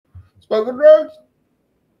Smoking drugs?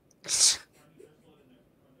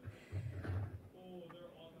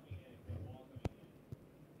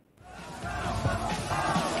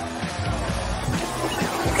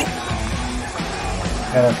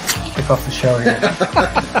 Gotta kick off the show here.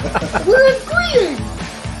 We're agreeing.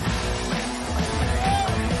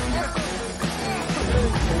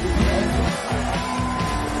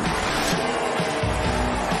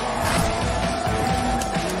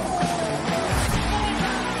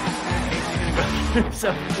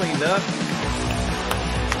 So cleaned up.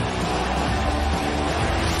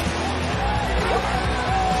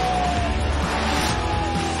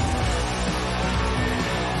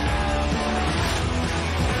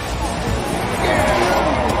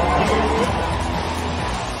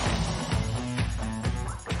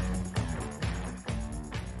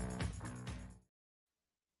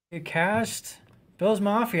 Mafia Cast, Bill's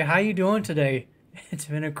Mafia, how you doing today? It's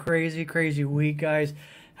been a crazy week, guys.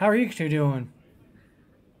 How are you two doing?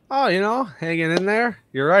 Oh, hanging in there.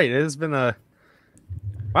 You're right. It has been a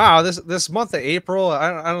wow. This month of April,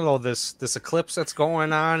 I don't know this eclipse that's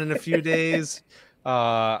going on in a few days.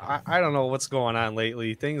 I don't know what's going on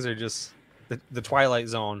lately. Things are just the twilight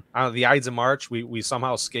zone. The Ides of March, we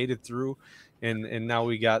somehow skated through, and now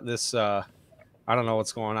we got this. I don't know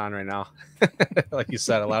what's going on right now. Like you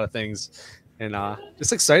said, a lot of things, and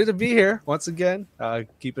just excited to be here once again.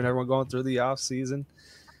 Keeping everyone going through the off season,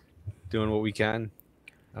 doing what we can.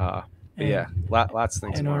 But yeah, lots of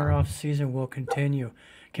things. And going our on. off season will continue.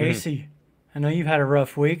 Casey, I know you've had a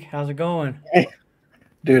rough week. How's it going?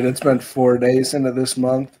 Dude, it's been 4 days into this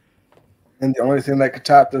month. And the only thing that could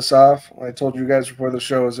top this off, I told you guys before the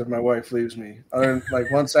show, is if my wife leaves me. Other than, like,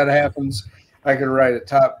 once that happens, I could write a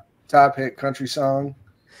top hit country song.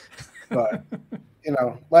 But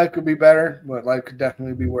life could be better, but life could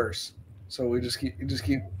definitely be worse. So we just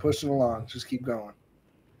keep pushing along, just keep going.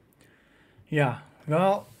 Yeah.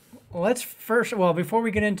 Well, before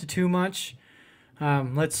we get into too much,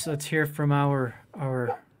 let's hear from our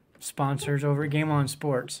sponsors over at Game On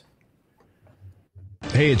Sports.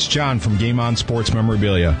 Hey, it's John from Game On Sports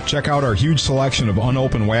Memorabilia. Check out our huge selection of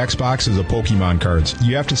unopened wax boxes of Pokemon cards.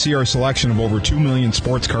 You have to see our selection of over 2 million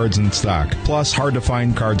sports cards in stock, plus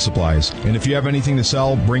hard-to-find card supplies. And if you have anything to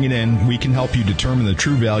sell, bring it in. We can help you determine the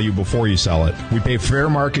true value before you sell it. We pay fair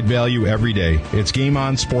market value every day. It's Game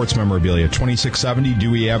On Sports Memorabilia, 2670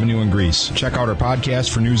 Dewey Avenue in Greece. Check out our podcast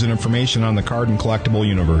for news and information on the card and collectible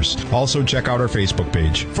universe. Also, check out our Facebook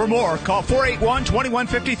page. For more, call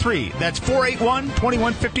 481-2153. That's 481-2153.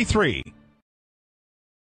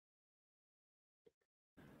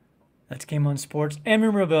 That's Game On Sports and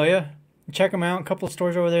Memorabilia. Check them out. A couple of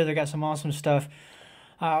stores over there. They got some awesome stuff.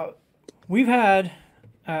 We've had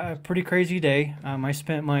a pretty crazy day. I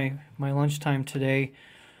spent my lunchtime today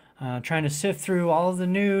trying to sift through all of the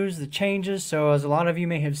news, the changes. So as a lot of you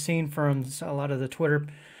may have seen from a lot of the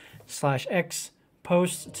Twitter/X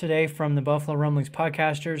posts today from the Buffalo Rumblings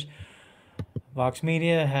podcasters, Vox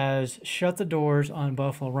Media has shut the doors on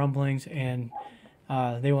Buffalo Rumblings, and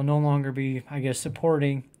they will no longer be,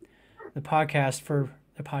 supporting the podcasts,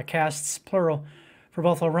 plural, for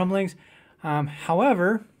Buffalo Rumblings.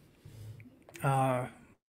 However,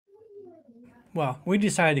 we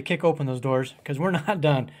decided to kick open those doors because we're not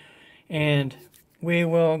done, and we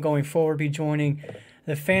will, going forward, be joining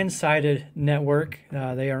the Fan-Sided Network.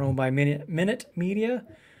 They are owned by Minute Media,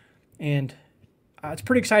 and it's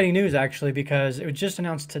pretty exciting news, actually, because it was just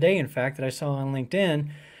announced today, in fact, that I saw on LinkedIn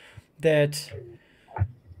that,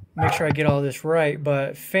 make sure I get all this right,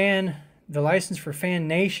 but the license for Fan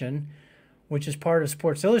Nation, which is part of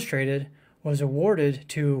Sports Illustrated, was awarded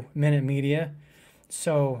to Minute Media.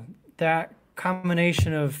 So that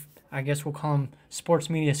combination of, I guess we'll call them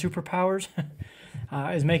sports media superpowers,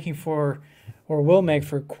 is making for, or will make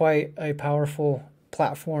for, quite a powerful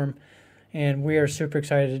platform. And we are super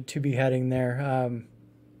excited to be heading there.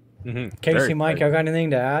 Casey, Mike, y'all got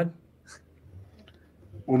anything to add?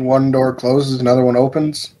 When one door closes, another one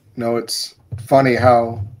opens. It's funny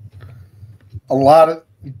how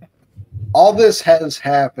all this has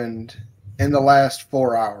happened in the last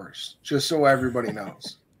 4 hours, just so everybody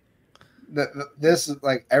knows. This is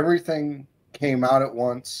like everything came out at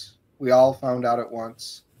once. We all found out at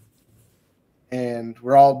once. And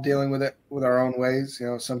we're all dealing with it with our own ways.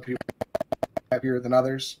 Some people happier than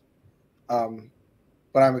others.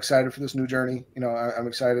 But I'm excited for this new journey. I'm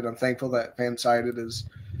excited. I'm thankful that Fan-Sided is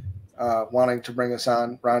wanting to bring us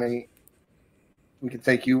on. Ronnie, we can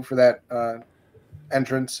thank you for that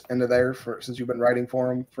entrance into there since you've been writing for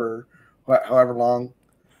them for however long.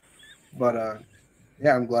 But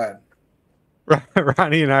yeah, I'm glad.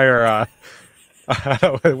 Ronnie and I are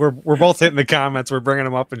we're both hitting the comments. We're bringing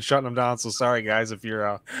them up and shutting them down. So sorry, guys, if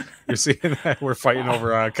you're seeing that we're fighting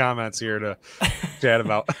over comments here to chat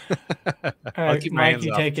about. All I'll right, keep my Mike, hands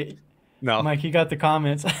you off. take it. No. Mike, you got the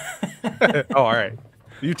comments. Oh, all right.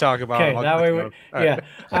 You talk about Okay, them. that way,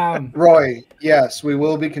 yeah. Roy, yes, we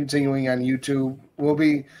will be continuing on YouTube. We'll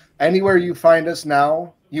be anywhere you find us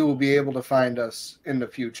now, you will be able to find us in the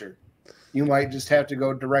future. You might just have to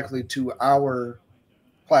go directly to our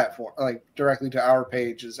platform, like directly to our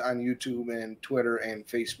pages on YouTube and Twitter and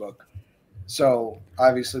Facebook. So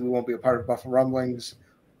obviously we won't be a part of Buffalo Rumblings.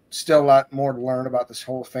 Still a lot more to learn about this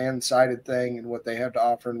whole fan-sided thing and what they have to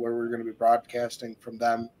offer and where we're going to be broadcasting from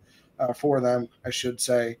them, for them, I should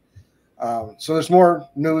say. So there's more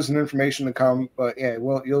news and information to come, but yeah,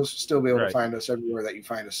 well, you'll still be able to find us everywhere that you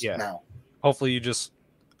find us now. Hopefully you just,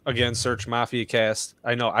 again, search Mafia Cast.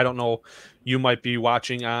 I don't know, you might be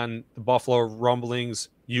watching on the Buffalo Rumblings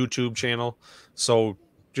YouTube channel. So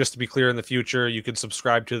just to be clear, in the future, you can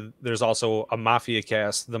subscribe to, there's also a Mafia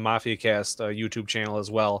Cast, the Mafia Cast YouTube channel as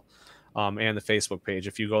well, and the Facebook page.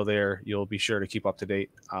 If you go there, you'll be sure to keep up to date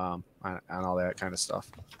on all that kind of stuff.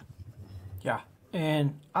 Yeah.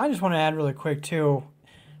 And I just want to add really quick, too,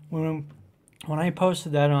 when I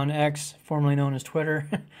posted that on X, formerly known as Twitter,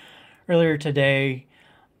 earlier today,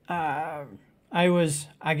 I was,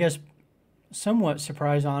 I guess, somewhat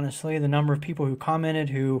surprised, honestly, the number of people who commented,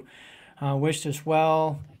 who wished us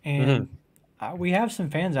well. And we have some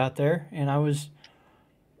fans out there, and I was,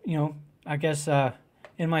 I guess,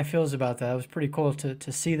 in my feels about that. It was pretty cool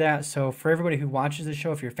to see that. So for everybody who watches the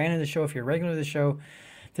show, if you're a fan of the show, if you're a regular of the show,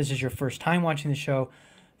 if this is your first time watching the show,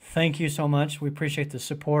 thank you so much. We appreciate the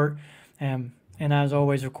support. And as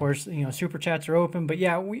always, of course, super chats are open. But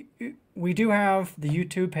yeah, we do have the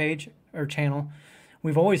YouTube page or channel.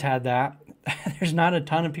 We've always had that. There's not a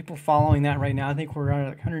ton of people following that right now. I think we're around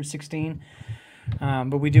 116.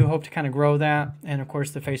 But we do hope to kind of grow that. And, of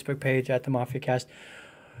course, the Facebook page at the Mafia Cast.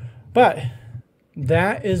 But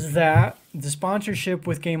that is that. The sponsorship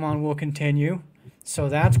with Game On will continue. So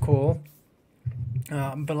that's cool.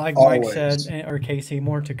 But like Mike said, or Casey,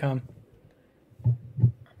 more to come.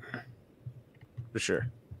 For sure.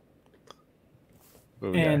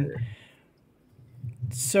 And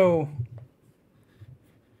so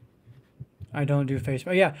I don't do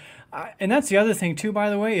Facebook. Yeah. And that's the other thing too, by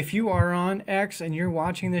the way. If you are on X and you're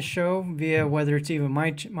watching this show via whether it's even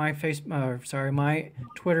my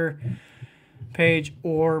Twitter page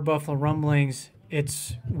or Buffalo Rumblings,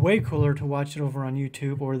 it's way cooler to watch it over on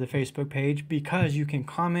YouTube or the Facebook page because you can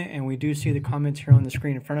comment, and we do see the comments here on the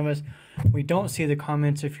screen in front of us. We don't see the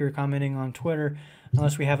comments if you're commenting on Twitter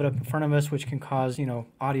unless we have it up in front of us, which can cause,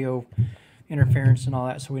 audio interference and all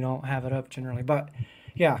that, so we don't have it up generally. But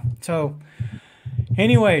yeah, so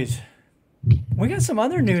anyways, we got some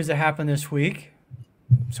other news that happened this week,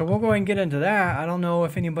 so we'll go ahead and get into that. I don't know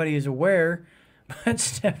if anybody is aware, but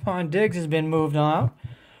Stefon Diggs has been moved on.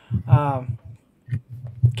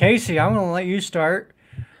 Casey, I'm going to let you start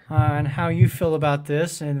on how you feel about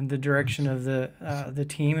this and the direction of the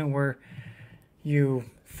team and where you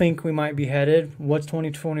think we might be headed. What's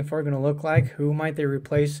 2024 going to look like? Who might they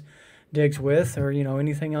replace Diggs with, or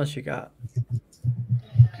anything else you got?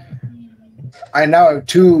 I now have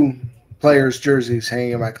 2 players' jerseys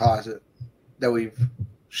hanging in my closet that we've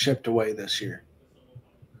shipped away this year.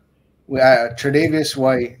 We Tre'Davious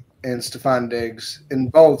White and Stefon Diggs,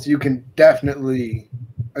 and both you can definitely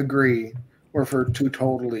agree were for 2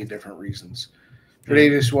 totally different reasons.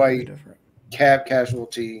 Tre'Davious White, cap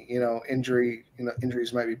casualty, injury,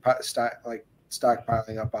 injuries might be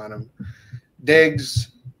stockpiling up on him.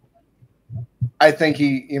 Diggs, I think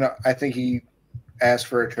he asked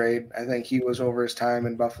for a trade. I think he was over his time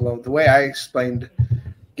in Buffalo. The way I explained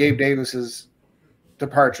Gabe Davis's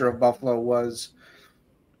departure of Buffalo was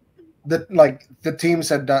the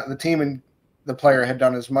team and the player had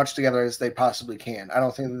done as much together as they possibly can. I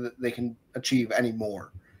don't think that they can achieve any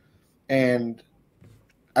more. And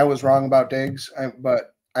I was wrong about Diggs,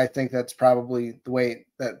 but I think that's probably the way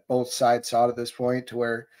that both sides saw it at this point, to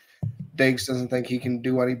where Diggs doesn't think he can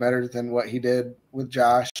do any better than what he did with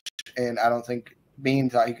Josh, and I don't think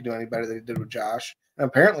Bean thought he could do any better than he did with Josh. And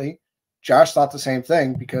apparently, Josh thought the same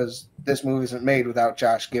thing, because this move isn't made without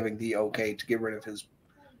Josh giving the okay to get rid of his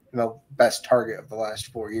best target of the last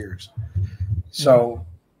 4 years. So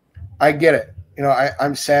I get it.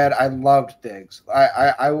 I'm sad. I loved Diggs.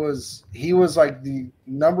 He was like the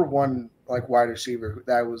number one wide receiver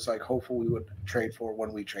that I was hopeful we would trade for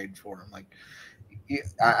when we traded for him.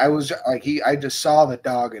 I just saw the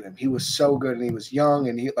dog in him. He was so good, and he was young,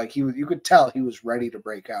 and you could tell he was ready to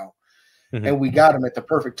break out. Mm-hmm. And we got him at the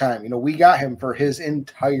perfect time. We got him for his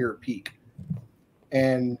entire peak.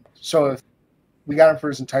 And so if we got him for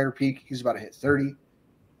his entire peak, he's about to hit 30.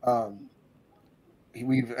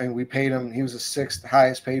 We paid him. He was the 6th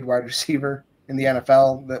highest paid wide receiver in the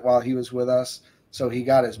NFL that while he was with us. So he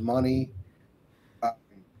got his money.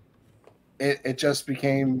 It just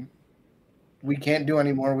became we can't do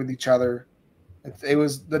any more with each other. It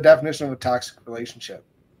was the definition of a toxic relationship.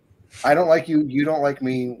 I don't like you. You don't like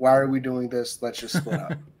me. Why are we doing this? Let's just split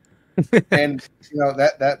up. And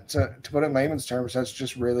that to put it in layman's terms, that's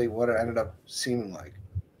just really what it ended up seeming like.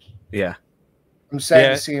 Yeah, I'm sad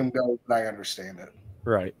to see him go, but I understand it.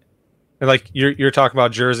 Right, and like you're talking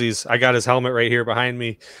about jerseys. I got his helmet right here behind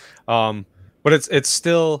me, but it's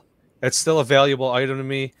still a valuable item to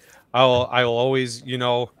me. I will always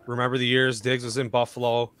remember the years Diggs was in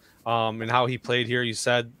Buffalo, and how he played here. You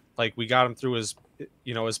said like we got him through his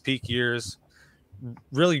his peak years.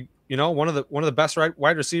 Really, one of the best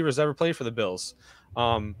wide receivers ever played for the Bills.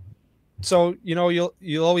 So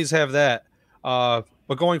you'll always have that.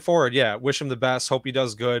 But going forward, yeah, wish him the best. Hope he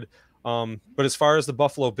does good. But as far as the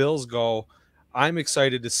Buffalo Bills go, I'm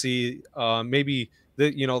excited to see maybe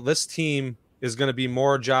this team is going to be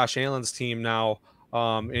more Josh Allen's team now.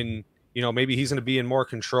 And maybe he's going to be in more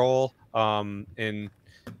control. And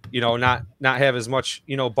not have as much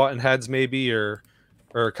button heads maybe or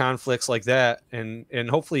conflicts like that. And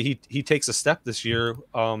hopefully he takes a step this year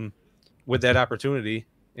with that opportunity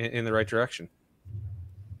in the right direction.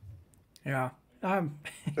 Yeah. And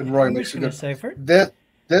Roy I'm makes just going to say for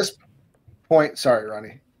this point. Sorry,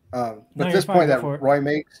 Ronnie. But No, this you're fine, point go that for it. Roy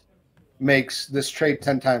makes this trade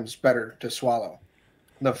 10 times better to swallow.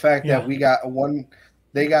 The fact Yeah. that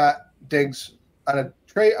they got Diggs on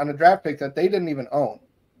a draft pick that they didn't even own.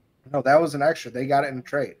 No, that was an extra. They got it in a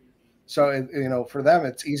trade. So for them,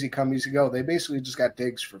 it's easy come, easy go. They basically just got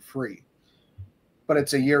Diggs for free. But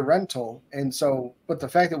it's a year rental, and so. But the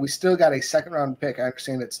fact that we still got a 2nd round pick, I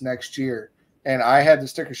understand it's next year. And I had the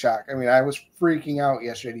sticker shock. I mean, I was freaking out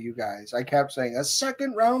yesterday to you guys. I kept saying a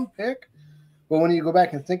 2nd round pick. But when you go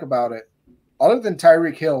back and think about it, other than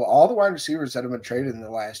Tyreek Hill, all the wide receivers that have been traded in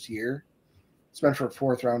the last year, it's been for a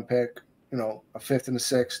 4th round pick, a 5th and a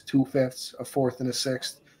 6th, 2 5ths, a 4th and a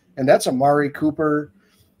 6th. And that's Amari Cooper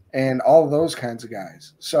and all of those kinds of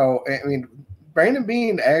guys. So, I mean, Brandon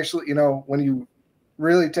Beane actually, when you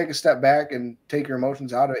really take a step back and take your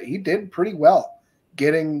emotions out of it, he did pretty well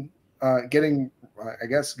I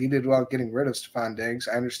guess he did well getting rid of Stefon Diggs.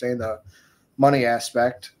 I understand the money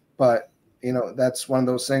aspect, but that's one of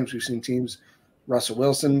those things we've seen teams. Russell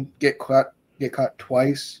Wilson get cut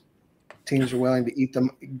twice. Teams are willing to eat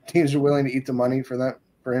the money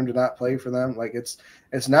for him to not play for them. Like it's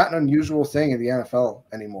not an unusual thing in the NFL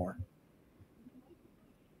anymore.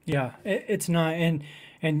 Yeah, it's not. And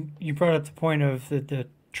you brought up the point of the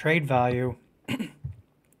trade value.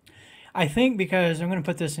 I think because I'm going to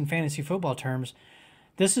put this in fantasy football terms,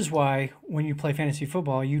 this is why when you play fantasy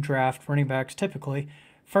football, you draft running backs typically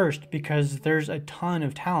first because there's a ton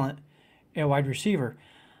of talent at wide receiver.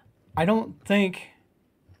 I don't think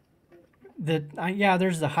that,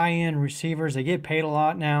 there's the high-end receivers. They get paid a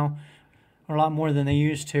lot now, or a lot more than they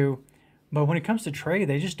used to. But when it comes to trade,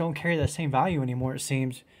 they just don't carry that same value anymore, it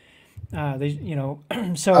seems.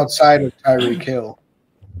 So outside of Tyreek Hill.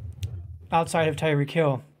 Outside of Tyreek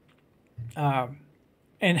Hill. And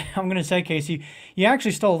I'm going to say, Casey, you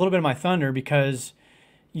actually stole a little bit of my thunder because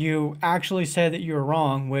you actually said that you were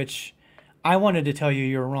wrong, which I wanted to tell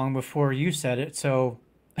you were wrong before you said it. So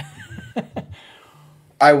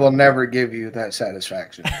I will never give you that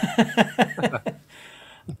satisfaction.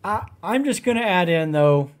 I'm just going to add in,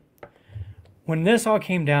 though, when this all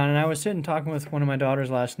came down, and I was sitting talking with one of my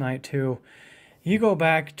daughters last night, too, you go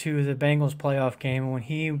back to the Bengals playoff game when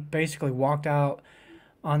he basically walked out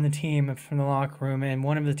on the team from the locker room, and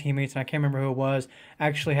one of the teammates, and I can't remember who it was,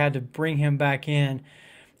 actually had to bring him back in.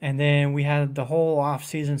 And then we had the whole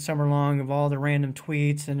off-season summer long of all the random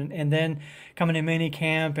tweets and then coming to mini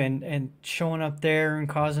camp and showing up there and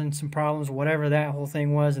causing some problems, whatever that whole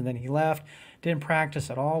thing was. And then he left, didn't practice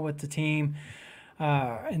at all with the team.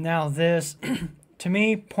 And now this, to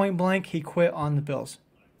me, point blank, he quit on the Bills.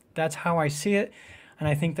 That's how I see it. And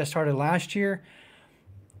I think that started last year.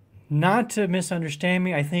 Not to misunderstand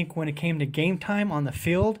me, I think when it came to game time on the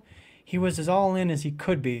field, he was as all in as he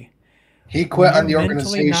could be. He quit on the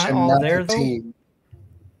organization, not the team.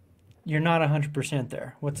 You're not 100%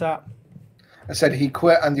 there. What's up? I said he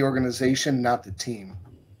quit on the organization, not the team.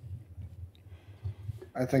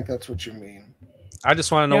 I think that's what you mean. I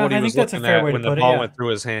just want to know what he was looking at when the ball went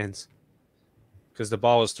through his hands. Because the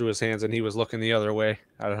ball was through his hands and he was looking the other way.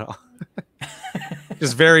 I don't know.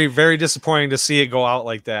 Just very, very disappointing to see it go out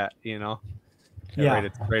like that, Yeah. Right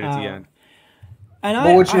at the end. And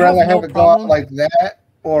But would you I have rather no have it go out problem. like that,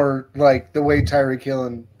 or like the way Tyreek Hill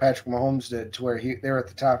and Patrick Mahomes did, to where they were at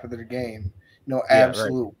the top of their game, Yeah, right.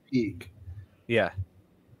 absolute peak. Yeah.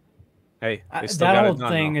 Hey, they still That got it whole done though.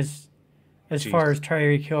 thing is, as far Chiefs. as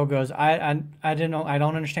Tyreek Hill goes, I didn't know. I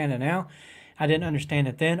don't understand it now. I didn't understand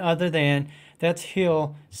it then, other than that's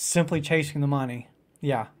Hill simply chasing the money.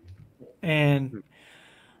 Yeah, and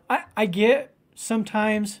I get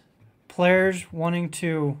sometimes players wanting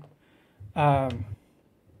to, um,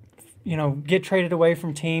 get traded away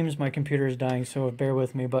from teams. My computer is dying, so bear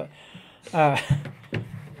with me. But uh,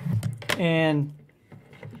 and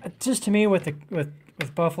just to me with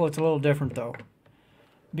Buffalo, it's a little different though,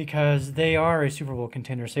 because they are a Super Bowl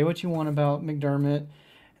contender. Say what you want about McDermott,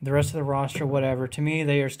 the rest of the roster, whatever. To me,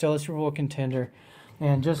 they are still a Super Bowl contender.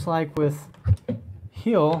 And just like with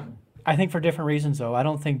Hill, I think for different reasons though. I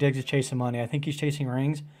don't think Diggs is chasing money. I think he's chasing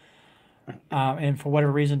rings, and for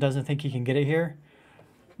whatever reason doesn't think he can get it here.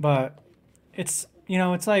 But it's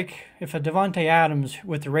like if a Devontae Adams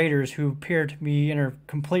with the Raiders, who appear to be in a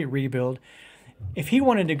complete rebuild, if he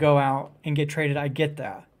wanted to go out and get traded, I get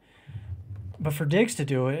that. But for Diggs to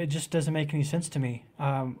do it, it just doesn't make any sense to me.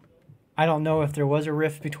 I don't know if there was a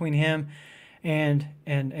rift between him and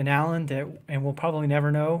Allen and we'll probably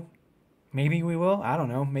never know. Maybe we will. I don't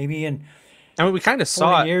know. Maybe in I mean, we kind of 40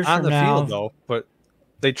 saw it years on from the field now, though, but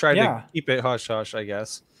they tried to yeah, keep it hush hush, I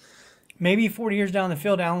guess. maybe 40 years down the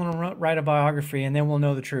field, Allen will write a biography and then we'll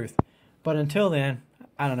know the truth. But until then,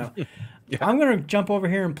 I don't know. Yeah. I'm going to jump over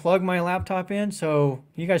here and plug my laptop in, so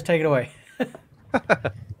you guys take it away.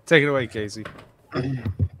 Take it away, Casey.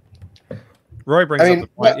 Roy brings I up mean, the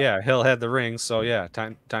point. Yeah, Hill had the ring, so yeah,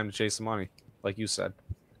 time to chase the money, like you said.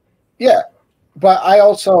 yeah, but I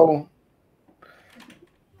also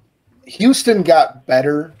Houston got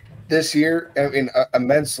better this year. I mean,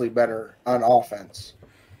 immensely better on offense,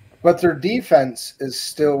 but their defense is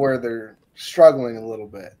still where they're struggling a little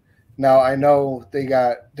bit. Now I know they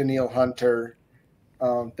got Daniil Hunter.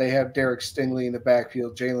 They have Derek Stingley in the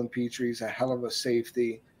backfield. Jalen Petre's a hell of a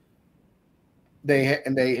safety.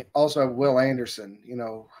 They also have Will Anderson,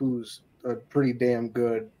 who's a pretty damn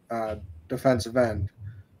good defensive end.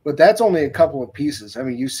 But that's only a couple of pieces. I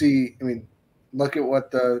mean, look at what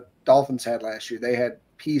the Dolphins had last year. They had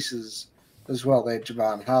pieces as well. They had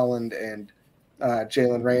Javon Holland and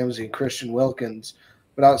Jalen Ramsey, Christian Wilkins.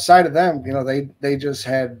 But outside of them, they just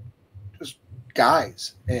had just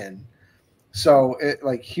guys in. So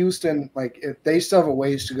like Houston, like if they still have a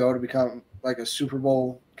ways to go to become like a Super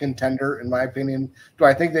Bowl contender, in my opinion. Do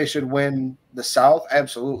I think they should win the South?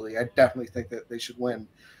 Absolutely. I definitely think that they should win.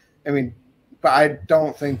 I mean, but I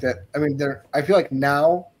don't think that. I mean, I feel like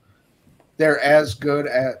now they're as good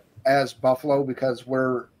as Buffalo because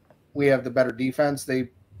we have the better defense. They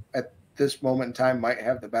at this moment in time might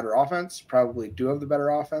have the better offense. Probably do have the better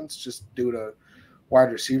offense just due to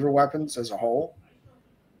wide receiver weapons as a whole.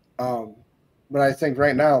 But I think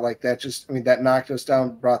right now, like that knocked us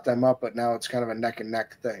down, brought them up, but now it's kind of a neck and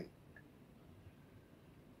neck thing.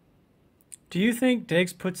 Do you think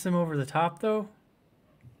Diggs puts them over the top, though?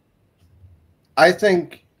 I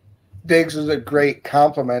think Diggs is a great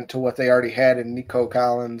complement to what they already had in Nico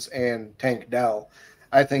Collins and Tank Dell.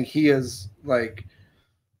 I think he is like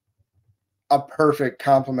a perfect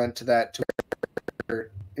complement to that.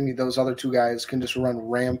 I mean, those other two guys can just run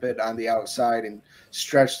rampant on the outside and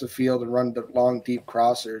stretch the field and run the long, deep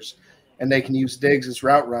crossers. And they can use Diggs as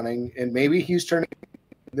route running. And maybe he's turning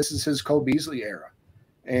 – this is his Cole Beasley era.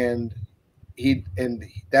 And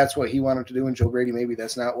that's what he wanted to do in Joe Brady. Maybe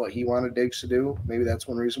that's not what he wanted Diggs to do. Maybe that's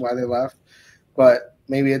one reason why they left. But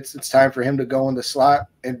maybe it's time for him to go in the slot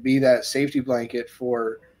and be that safety blanket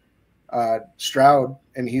for Stroud,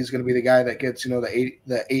 and he's going to be the guy that gets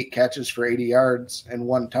the eight catches for 80 yards and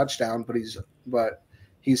one touchdown. But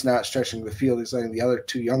he's not stretching the field. He's letting the other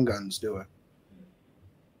two young guns do it.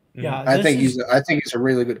 Yeah, I think he's a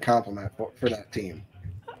really good compliment for that team.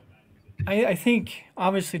 I think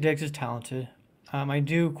obviously Diggs is talented. I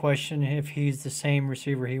do question if he's the same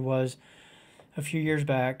receiver he was a few years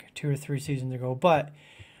back, 2 or 3 seasons ago. But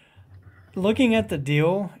looking at the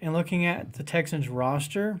deal and looking at the Texans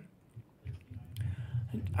roster,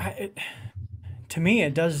 to me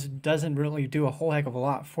it doesn't really do a whole heck of a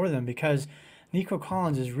lot for them because Nico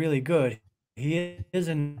Collins is really good. He is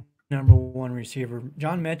a number 1 receiver.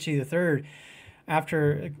 John Mechie III,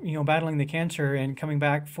 after battling the cancer and coming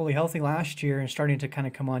back fully healthy last year and starting to kind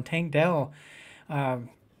of come on. Tank Dell,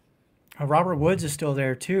 Robert Woods is still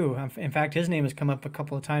there too. In fact, his name has come up a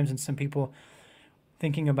couple of times, and some people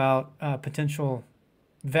thinking about potential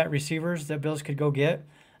vet receivers that Bills could go get.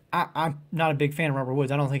 I'm not a big fan of Robert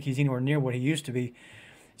Woods. I don't think he's anywhere near what he used to be.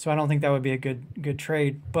 So I don't think that would be a good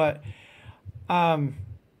trade. But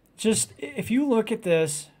just if you look at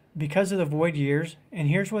this because of the void years, and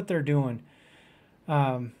here's what they're doing.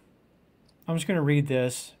 I'm just going to read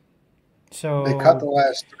this. So they cut the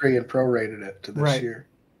last 3 and prorated it to this year.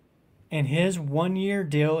 And his 1-year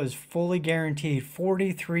deal is fully guaranteed,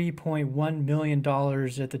 $43.1 million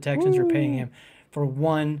that the Texans are paying him for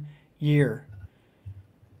 1 year.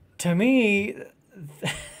 To me,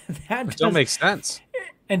 that don't make sense.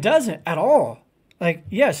 It doesn't at all. Like,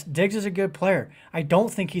 yes, Diggs is a good player. I don't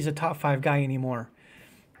think he's a top 5 guy anymore.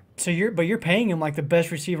 So you're paying him like the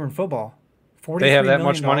best receiver in football. They have that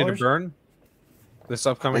much money to burn this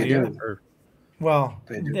upcoming year? Or? Well,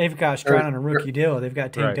 they've got Stroud on a rookie deal. They've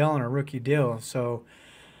got Tank Dell on a rookie deal. So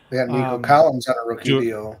they got Nico Collins on a rookie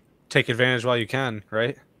deal. Take advantage while you can,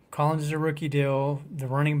 right? Collins is a rookie deal. The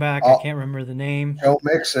running back, I can't remember the name. Joe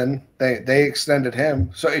Mixon, they extended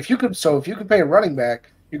him. So if you could pay a running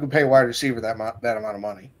back, you could pay a wide receiver that amount of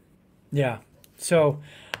money. Yeah. So,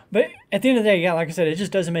 but at the end of the day, yeah, like I said, it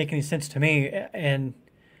just doesn't make any sense to me. And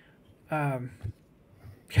yeah,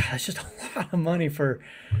 it's just a lot of money for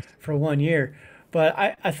 1 year. But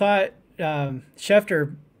I thought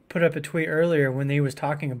Schefter put up a tweet earlier when he was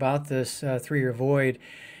talking about this 3-year void,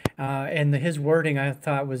 and his wording I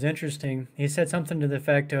thought was interesting. He said something to the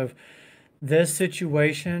effect of, this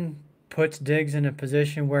situation puts Diggs in a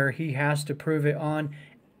position where he has to prove it on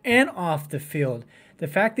and off the field. The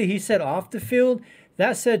fact that he said off the field,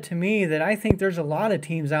 that said to me that I think there's a lot of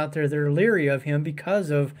teams out there that are leery of him because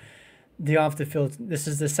of the off the field. This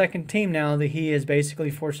is the second team now that he has basically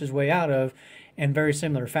forced his way out of in very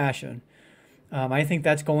similar fashion. I think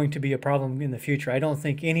that's going to be a problem in the future. I don't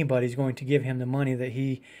think anybody's going to give him the money that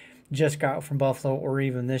he just got from Buffalo or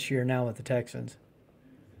even this year now with the Texans.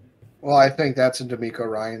 Well, I think that's a D'Amico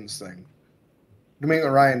Ryans thing. D'Amico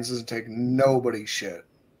Ryans doesn't take nobody's shit.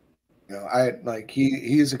 You know,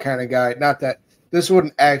 he's the kind of guy, not that this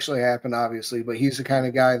wouldn't actually happen, obviously, but he's the kind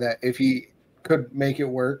of guy that if he could make it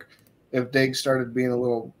work, if Diggs started being a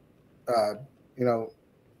little, never mind,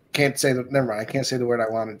 I can't say the word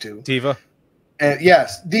I wanted to. Diva. And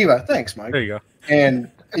yes, Diva. Thanks, Mike. There you go.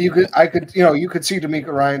 And you could see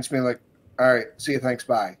D'Amico Ryans being like, all right, see you, thanks,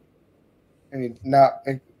 bye. I mean, not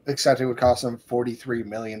except it would cost them $43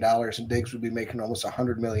 million, and Diggs would be making almost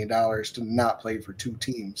 $100 million to not play for 2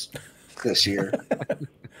 teams this year.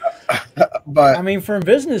 But I mean, from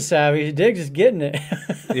business savvy, Diggs is getting it.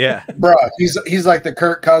 Yeah, bro, he's like the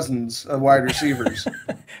Kirk Cousins of wide receivers.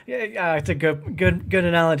 Yeah, it's a good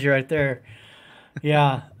analogy right there.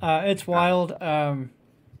 Yeah, it's wild.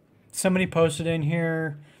 Somebody posted in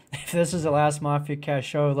here, if this is the last Mafia Cast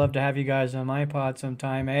show, I'd love to have you guys on my pod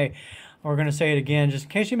sometime. Hey, we're going to say it again, just in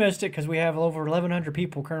case you missed it, because we have over 1,100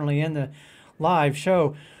 people currently in the live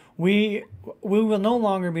show. We will no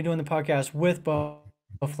longer be doing the podcast with Buffalo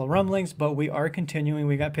Rumblings, but we are continuing.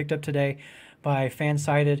 We got picked up today by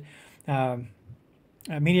Fansided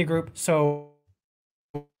Media Group, so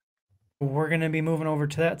we're going to be moving over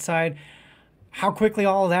to that side. How quickly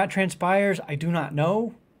all of that transpires, I do not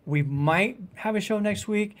know. We might have a show next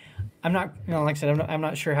week. I'm not, like I said, I'm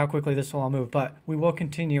not sure how quickly this will all move, but we will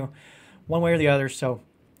continue one way or the other. So,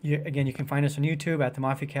 you can find us on YouTube at the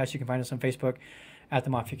Mafia Cast. You can find us on Facebook at the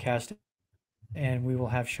Mafia Cast, and we will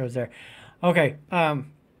have shows there. Okay.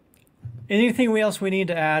 Anything else we need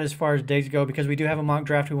to add as far as Diggs go? Because we do have a mock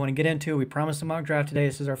draft we want to get into. We promised a mock draft today.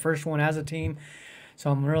 This is our first one as a team, so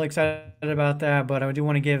I'm really excited about that. But I do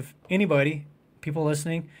want to give people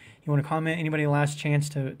listening, you want to comment, anybody last chance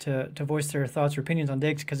to voice their thoughts or opinions on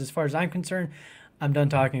Diggs, because as far as I'm concerned, I'm done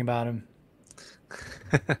talking about him.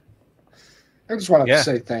 I just wanted to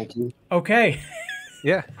say thank you. Okay.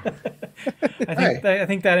 Yeah. I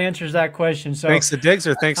think that answers that question. So thanks to Diggs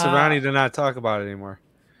or thanks to Ronnie to not talk about it anymore?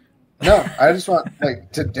 No, I just want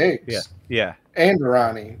to Diggs. Yeah. And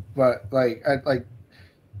Ronnie, but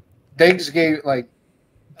Diggs gave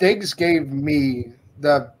me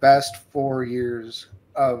the best 4 years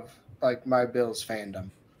of my Bills fandom.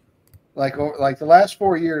 The last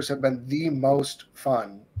 4 years have been the most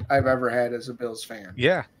fun I've ever had as a Bills fan.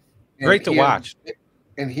 Yeah. Great to watch.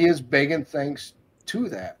 And he is big in thanks to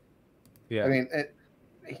that. Yeah. I mean,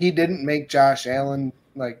 he didn't make Josh Allen,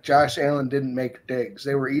 Josh Allen didn't make Diggs.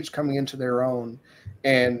 They were each coming into their own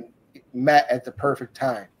and met at the perfect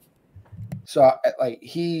time. So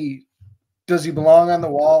does he belong on the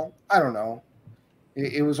wall? I don't know.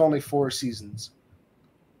 It was only 4 seasons,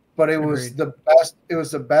 but it was the best. It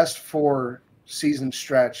was the best 4-season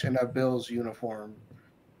stretch in a Bills uniform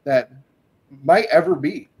that might ever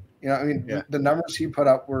be. The numbers he put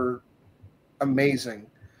up were amazing.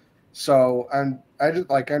 So I'm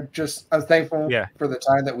thankful for the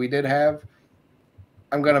time that we did have.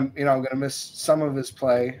 I'm gonna miss some of his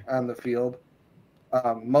play on the field,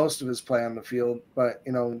 most of his play on the field, but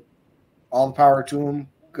all the power to him.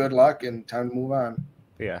 Good luck and time to move on.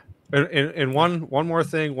 Yeah. And one more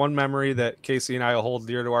thing, one memory that Casey and I will hold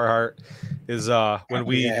dear to our heart is when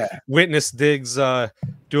we witnessed Diggs do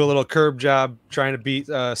a little curb job trying to beat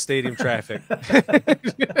stadium traffic.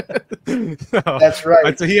 That's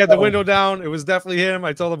right. So he had the window down. It was definitely him.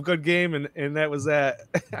 I told him good game, and that was that.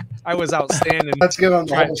 I was outstanding. Let's give him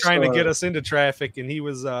trying to get us into traffic, and he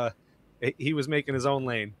was making his own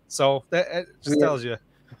lane. So that just tells you.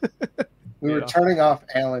 We were turning off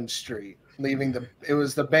Allen Street, leaving it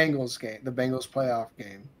was the Bengals game, the Bengals playoff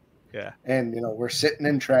game. Yeah. And, we're sitting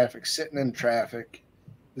in traffic.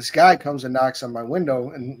 This guy comes and knocks on my window,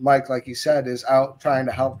 and Mike, like he said, is out trying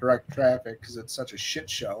to help direct traffic because it's such a shit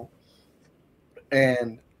show.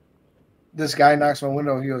 And this guy knocks on my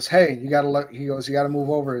window. He goes, "Hey, you got to move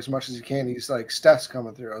over as much as you can." He's like, "Steph's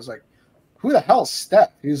coming through." I was like, "Who the hell's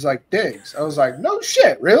Steph?" He's like, "Diggs." I was like, "No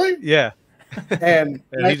shit, really?" Yeah. And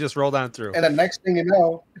he just rolled on through. And the next thing you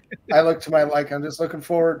know, I look to I'm just looking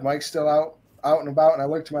forward. Mike's still out and about, and I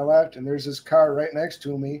look to my left, and there's this car right next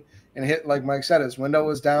to me, and hit, like Mike said, his window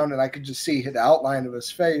was down, and I could just see the outline of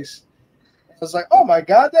his face. I was like, "Oh my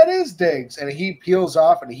God, that is Diggs!" And he peels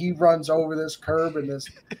off, and he runs over this curb in this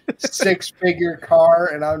 6-figure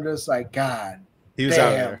car, and I'm just like, "God, he was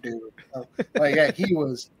damn, out there, dude!" Like, yeah, he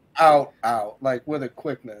was out, like with a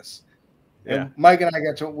quickness. Yeah. And Mike and I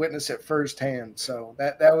got to witness it firsthand. So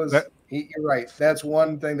that was you're right. That's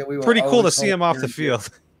one thing that we were pretty cool to see him off the field.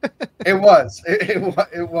 It was.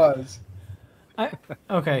 It was.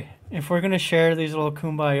 Okay, if we're gonna share these little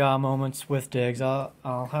kumbaya moments with Diggs,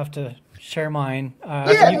 I'll have to share mine.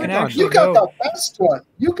 You got the best one.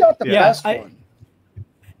 You got the best one.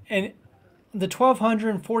 And the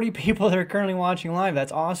 1,240 people that are currently watching live,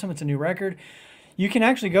 that's awesome. It's a new record. You can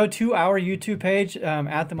actually go to our YouTube page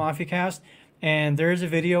at the Mafia Cast, and there's a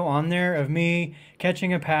video on there of me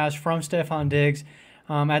catching a pass from Stefon Diggs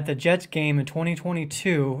at the Jets game in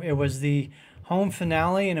 2022. It was the home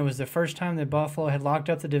finale, and it was the first time that Buffalo had locked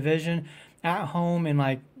up the division at home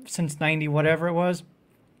in since 90, whatever it was.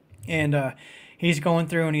 And he's going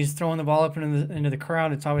through and he's throwing the ball up into the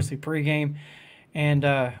crowd. It's obviously pregame. And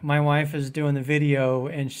my wife is doing the video,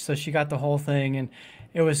 and so she got the whole thing. And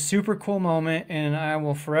it was a super cool moment, and I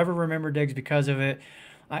will forever remember Diggs because of it.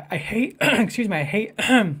 I hate, excuse me, I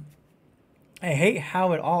hate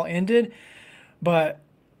how it all ended, but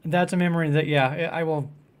that's a memory that, I will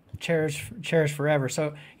cherish forever.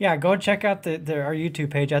 So, go check out our YouTube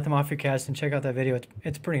page at the Mafia Cast and check out that video.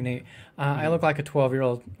 It's pretty neat. I look like a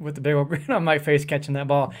 12-year-old with the big old grin on my face catching that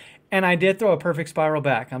ball, and I did throw a perfect spiral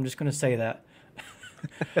back. I'm just going to say that.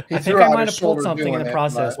 I think I might have pulled something in the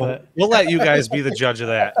process, but we'll let you guys be the judge of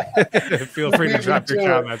that. Feel free to drop your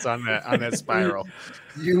comments on that spiral.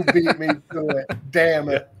 You beat me to it. Damn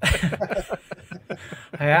it.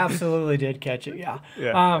 I absolutely did catch it.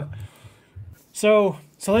 Yeah. So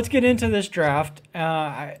let's get into this draft.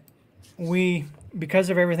 Because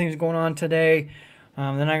of everything that's going on today,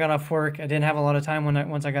 then I got off work. I didn't have a lot of time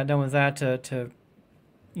once I got done with that to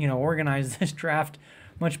organize this draft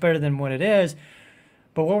much better than what it is.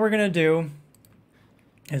 But what we're going to do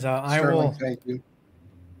is I will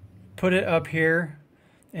put it up here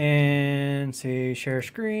and see, share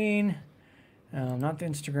screen, not the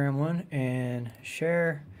Instagram one, and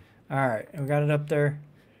share. All right, we got it up there.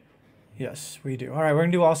 Yes, we do. All right, we're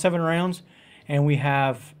going to do all 7 rounds, and we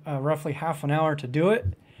have roughly half an hour to do it.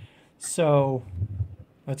 So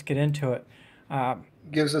let's get into it.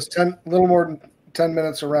 Gives us a little more than 10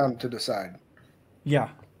 minutes around to decide. Yeah.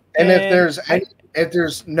 And if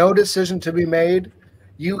there's no decision to be made,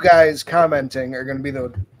 you guys commenting are going to be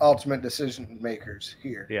the ultimate decision makers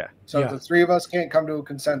here. Yeah. So if the 3 of us can't come to a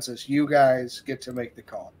consensus, you guys get to make the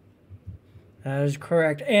call. That is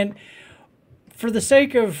correct. And for the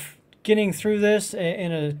sake of getting through this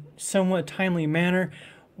in a somewhat timely manner,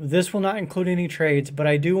 this will not include any trades, but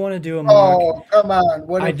I do want to do a mock. Oh, come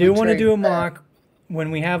on. I do want to do a mock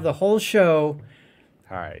when we have the whole show.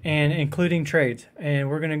 All right. And including trades. And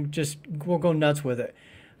we'll go nuts with it.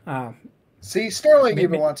 See, Sterling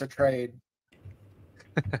even wants a trade.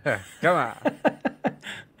 Come on.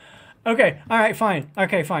 Okay. All right, fine.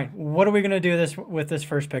 Okay, fine. What are we going to do with this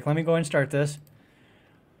first pick? Let me go ahead and start this.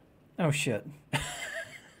 Oh, shit.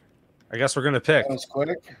 I guess we're going to pick. That was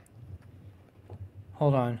quick.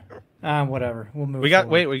 Hold on. Whatever. We'll move.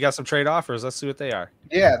 We got some trade offers. Let's see what they are.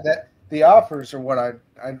 Yeah, the offers are what I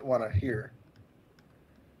want to hear.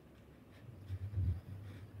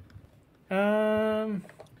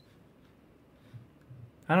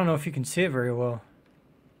 I don't know if you can see it very well.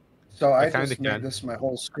 So I kinda just made can. this my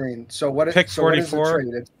whole screen. So what? Pick So what is the 44.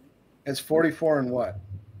 trade? It's 44 and what?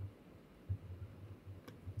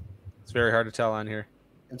 It's very hard to tell on here.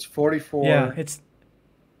 It's 44. Yeah, it's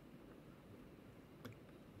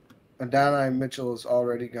Madonna Mitchell is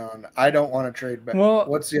already gone. I don't want to trade back. Well-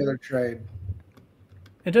 What's the other trade?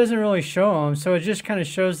 it doesn't really show them, so it just kind of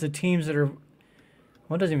shows the teams that are.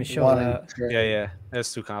 Well, it doesn't even show Wanting that. to trade. Yeah.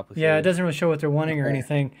 That's too complicated. Yeah, it doesn't really show what they're wanting or Okay.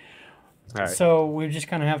 anything. All right. So we just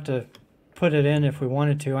kind of have to put it in if we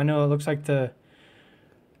wanted to. I know it looks like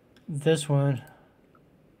this one.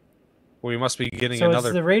 We must be getting So another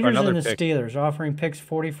it's the Raiders another and the pick. Steelers offering picks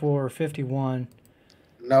 44 or 51.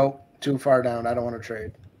 Nope, too far down. I don't want to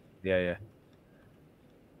trade. Yeah.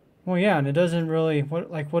 Well, yeah, and it doesn't really. What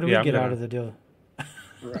do we Yeah, I'm get out gonna- of the deal?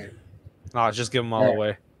 Right. No, just give them all All right.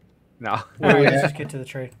 away. No. All Where right, we let's at? just get to the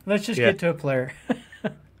trade. Let's just Yeah. get to a player.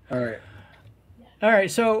 All right. All right,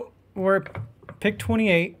 so we're pick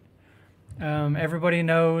 28. Everybody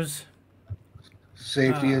knows.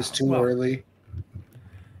 Safety is too well, early.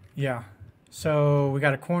 Yeah. So we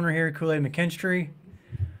got a corner here, Kool-Aid McKinstry.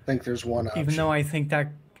 I think there's one option. Even though I think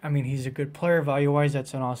that, I mean, he's a good player value-wise.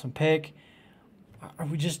 That's an awesome pick.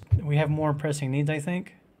 We have more pressing needs, I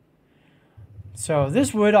think. So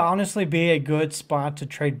this would honestly be a good spot to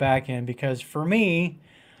trade back in because for me,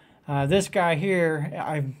 this guy here,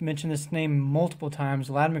 I've mentioned this name multiple times,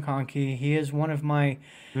 Ladd McConkey. He is one of my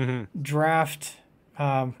draft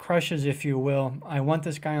crushes, if you will. I want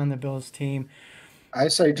this guy on the Bills team. I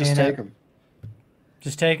say just And, take him.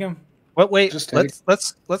 Just take him. Wait. Just take-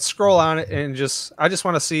 Let's scroll on it and I just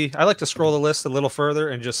want to see. I like to scroll the list a little further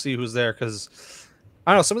and just see who's there because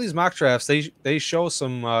I don't know, some of these mock drafts they show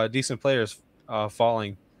some decent players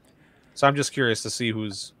falling. So I'm just curious to see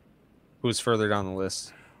who's further down the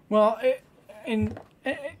list. Well,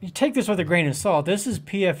 you take this with a grain of salt. This is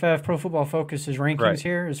PFF, Pro Football Focus's rankings Right.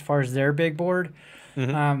 here as far as their big board.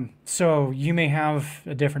 So you may have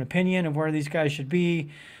a different opinion of where these guys should be.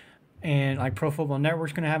 And like Pro Football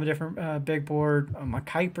Network's going to have a different big board.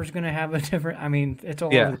 Kuiper's going to have a different. I mean, it's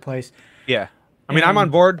all over the place. Yeah. I mean, I'm on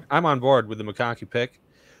board. I'm on board with the McConkey pick.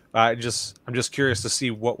 I'm just curious to see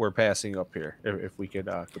what we're passing up here, if we could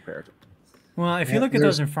compare it. Well, if you look at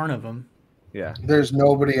those in front of them, Yeah. There's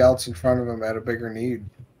nobody else in front of him at a bigger need.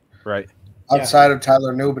 Right. Outside of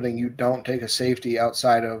Tyler Newbening, you don't take a safety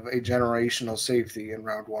outside of a generational safety in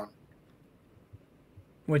round one.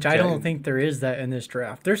 which I Okay. don't think there is that in this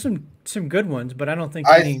draft. There's some good ones, but I don't think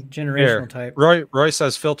I- any generational type. Roy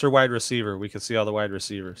says filter wide receiver. We can see all the wide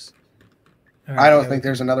receivers. All I right, don't yeah, think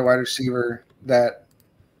there's another wide receiver that,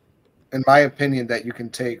 in my opinion, that you can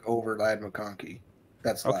take over Ladd McConkey.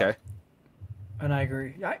 That's Okay. left. and I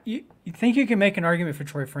agree. You think you can make an argument for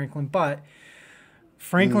Troy Franklin, but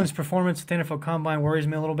Franklin's performance at the NFL Combine worries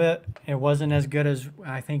me a little bit. It wasn't as good as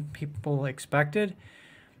I think people expected.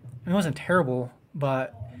 It wasn't terrible,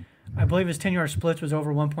 but I believe his 10-yard splits was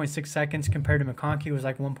over 1.6 seconds compared to McConkey was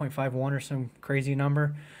like 1.51 or some crazy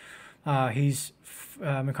number.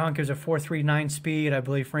 McConkey was a 4.39 speed. I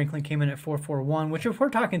believe Franklin came in at 4.41, which if we're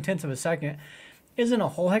talking tenths of a second, isn't a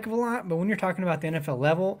whole heck of a lot. But when you're talking about the NFL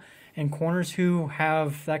level and corners who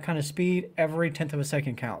have that kind of speed, every tenth of a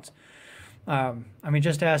second counts. I mean,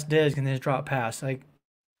 just ask Diggs and his drop pass. Like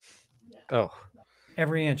Oh.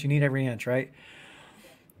 every inch, you need every inch, right?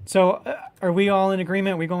 So are we all in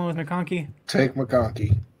agreement? Are we going with McConkey? Take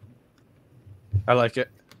McConkey. I like it.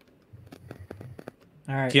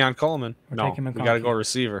 All right. Keon Coleman. We're No, taking we got to McConkey. go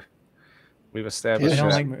receiver. We've I established don't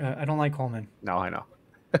that. like I don't like Coleman. No, I know.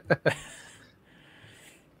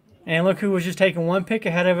 And look who was just taking one pick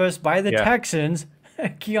ahead of us by the Yeah. Texans,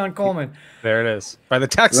 Keon Coleman. There it is. By the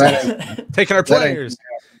Texans. Taking our that ain't- players.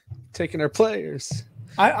 Taking our players.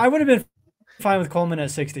 I would have been fine with Coleman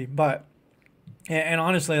at 60, but and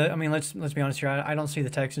honestly, I mean, let's be honest here. I don't see the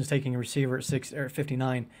Texans taking a receiver at 6 or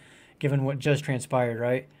 59, given what just transpired,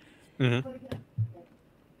 right?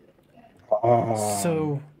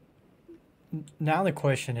 So now the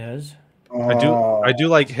question is, I do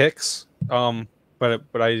like Hicks. But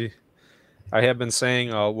I have been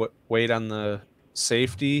saying wait on the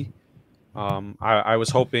safety. I was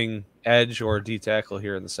hoping edge or D tackle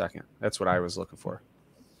here in the second. That's what I was looking for.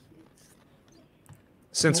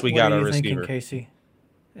 Since we what got are our you thinking, receiver. Casey?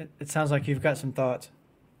 It sounds like you've got some thoughts.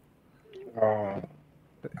 I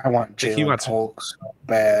want If he Jalen wants- Polk so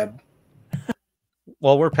bad.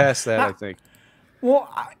 Well, we're past that, I think. Well,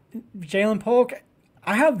 Jalen Polk,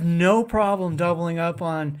 I have no problem doubling up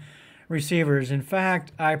on receivers. In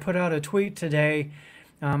fact, I put out a tweet today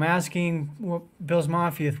asking what Bills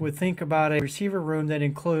Mafia would think about a receiver room that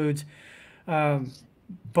includes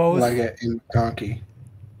both. Like it in McConkey.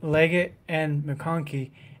 Leggett and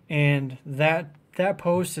McConkey, and that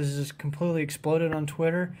post has just completely exploded on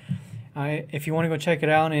Twitter. If you want to go check it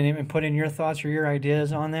out and put in your thoughts or your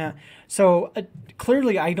ideas on that. So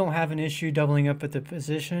clearly, I don't have an issue doubling up at the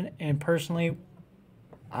position, and personally,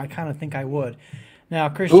 I kind of think I would. Now,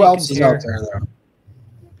 Chris Who Jenkins else is here. out there, though?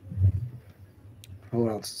 Who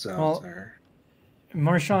else is out there?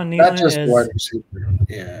 Marshawn Nealon Not just is wide receiver.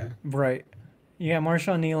 Yeah. right. You got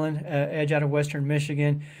Marshawn Nealon, edge out of Western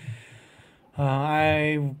Michigan.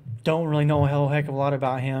 I don't really know a hell heck of a lot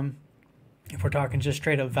about him. If we're talking just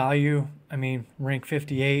straight up value, I mean, rank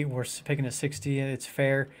 58, we're picking at 60, it's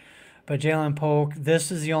fair. But Jalen Polk,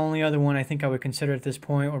 this is the only other one I think I would consider at this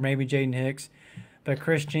point, or maybe Jaden Hicks. But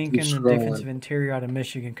Chris Jenkins, the defensive interior out of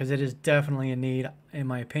Michigan, because it is definitely a need, in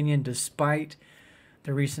my opinion, despite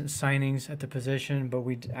the recent signings at the position. But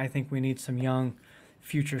I think we need some young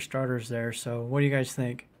future starters there. So what do you guys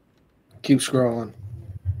think? Keep scrolling.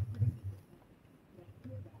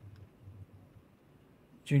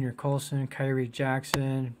 Junior Colson, Kyrie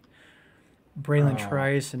Jackson, Braylon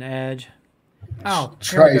Trice, and Edge. Oh,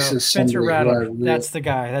 Trice is Spencer Rattler. That's the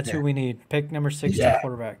guy. That's who we need. Pick number 16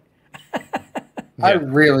 quarterback. I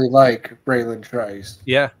really like Braylon Trice.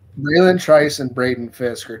 Yeah. Braylon Trice and Braden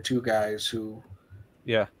Fisk are two guys who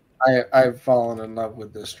I've fallen in love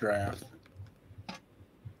with this draft.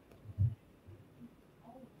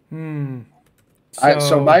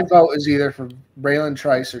 So my vote is either for Braylon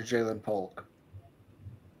Trice or Jalen Polk.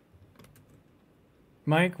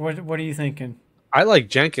 Mike, what are you thinking? I like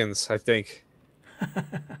Jenkins, I think.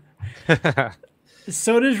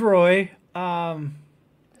 So does Roy.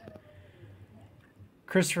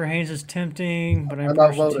 Christopher Haynes is tempting, but I'm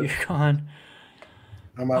partial to UConn.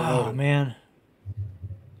 I'm outvoted. Oh, man.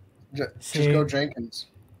 Just go Jenkins.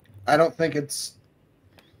 I don't think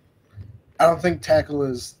tackle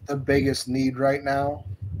is the biggest need right now.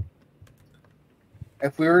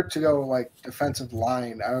 If we were to go like defensive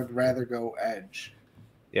line, I would rather go edge.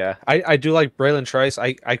 Yeah, I do like Braylon Trice.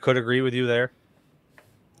 I could agree with you there.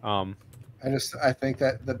 I think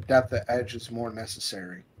that the depth at edge is more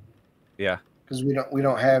necessary. Yeah, because we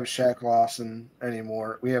don't have Shaq Lawson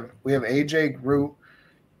anymore. We have AJ Groot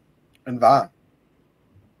and Vaughn.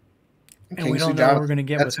 And we don't know what we're going to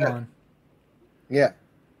get with Vaughn. Yeah.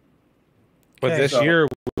 But this year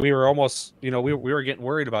we were almost, we were getting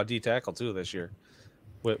worried about D tackle too this year,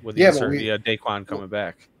 with the uncertainty of Daquan coming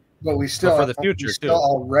back. But we still for the future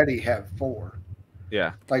already have four.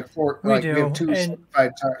 Yeah, like four. We have two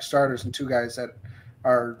certified starters and two guys that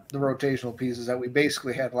are the rotational pieces that we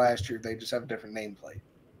basically had last year. They just have a different nameplate.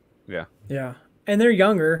 Yeah. Yeah, and they're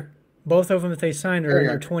younger. Both of them that they signed are in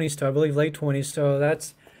their 20s, still, I believe late 20s. So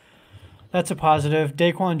that's a positive.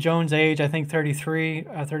 Daquan Jones' age, I think 33,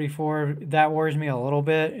 34. That worries me a little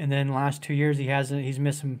bit. And then last 2 years he's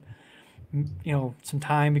missed some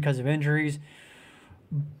time because of injuries.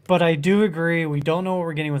 But I do agree, we don't know what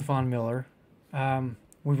we're getting with Von Miller.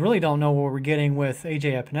 We really don't know what we're getting with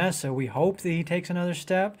A.J. Epinesa. We hope that he takes another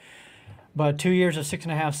step. But 2 years of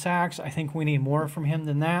 6.5 sacks, I think we need more from him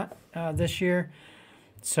than that this year.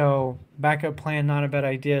 So backup plan, not a bad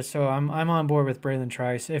idea. So I'm on board with Braylon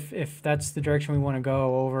Trice if that's the direction we want to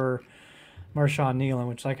go over Marshawn Nealon,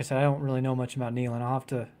 which, like I said, I don't really know much about Nealon. I'll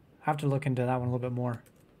have to look into that one a little bit more.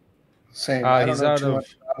 Same. I don't know too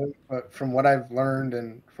much about it, but from what I've learned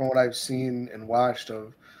and from what I've seen and watched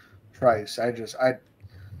of Trice,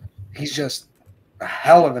 he's just a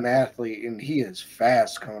hell of an athlete, and he is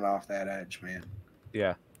fast coming off that edge, man.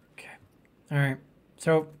 Yeah. Okay. All right.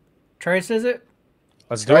 So Trice, is it?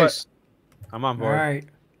 Let's do it. I'm on board. All right.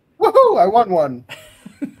 Woohoo! I won one.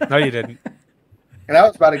 No, you didn't. And I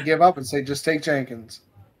was about to give up and say, just take Jenkins.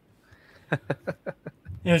 It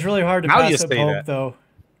was really hard to pass up Polk, though.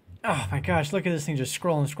 Oh, my gosh. Look at this thing just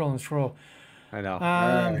scroll. I know. All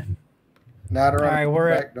right. Not around. All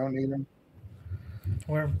right, back. Don't need him.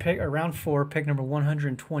 We're round 4, pick number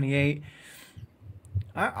 128.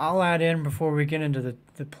 I'll add in before we get into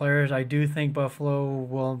the players. I do think Buffalo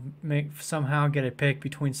will somehow get a pick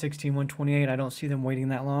between 60 and 128. I don't see them waiting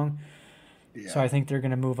that long. Yeah. So I think they're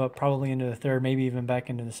going to move up probably into the third, maybe even back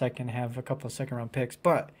into the second, have a couple of second-round picks.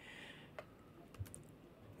 But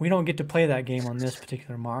we don't get to play that game on this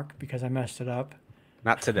particular mock because I messed it up.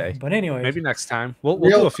 Not today. But anyway. Maybe next time. We'll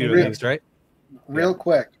do a few of these, right? Real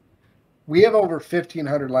quick. We have over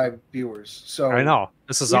 1,500 live viewers. So I know.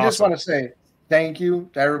 This is awesome. We just want to say thank you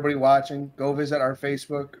to everybody watching. Go visit our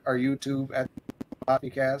Facebook, our YouTube at Mafia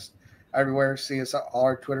Cast. Everywhere. See us. All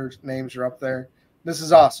our Twitter names are up there. This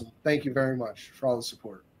is awesome. Thank you very much for all the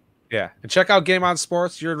support. Yeah. And check out Game On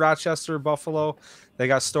Sports. You're in Rochester, Buffalo. They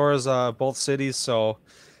got stores both cities. So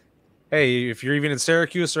hey, if you're even in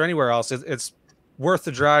Syracuse or anywhere else, it's worth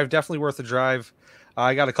the drive. Definitely worth the drive.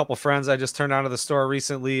 I got a couple friends I just turned on to the store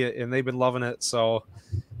recently, and they've been loving it. So,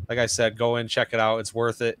 like I said, go in, check it out. It's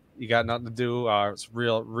worth it. You got nothing to do. It's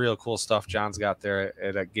real cool stuff John's got there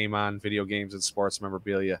at Game On Video Games and Sports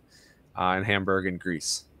Memorabilia in Hamburg and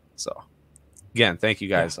Greece. So, again, thank you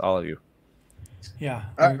guys, all of you. Yeah.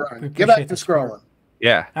 All right, Brian, get back to scrolling.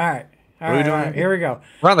 Yeah. All right. What are we doing? All right. Here we go.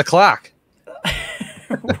 We're on the clock.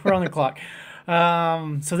 We're on the clock.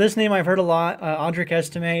 So this name I've heard a lot. Audric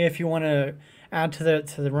Estime, if you want to add to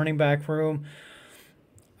the running back room.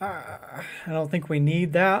 I don't think we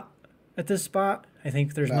need that at this spot. I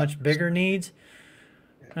think there's much bigger needs.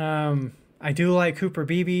 I do like Cooper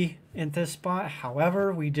Beebe in this spot.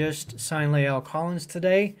 However, we just signed Lael Collins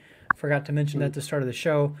today. Forgot to mention that at the start of the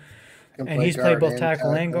show. And he's played both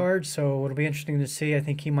tackle and guard, so it'll be interesting to see. I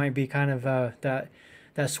think he might be kind of that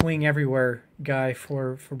swing everywhere guy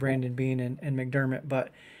for Brandon Bean and McDermott. But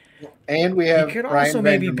and we have he could Ryan also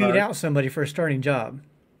maybe Vandermark. beat out somebody for a starting job.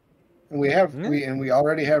 And we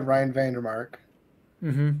already have Ryan Vandermark.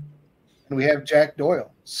 Mm-hmm. And we have Jack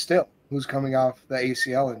Doyle still, who's coming off the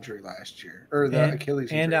ACL injury last year, or the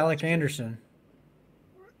Achilles injury. And Alec Anderson.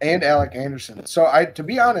 And Alec Anderson. So to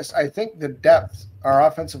be honest, I think the depth, our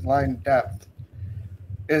offensive line depth,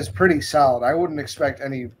 is pretty solid. I wouldn't expect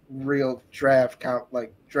any real draft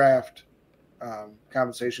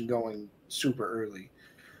compensation going super early.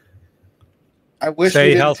 I wish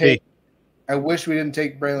we didn't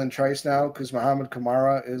take Braylon Trice now, because Muhammad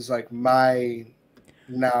Kamara is like my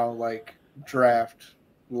draft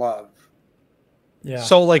love. Yeah.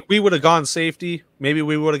 So like we would have gone safety. Maybe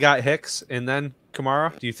we would have got Hicks and then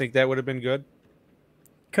Kamara. Do you think that would have been good?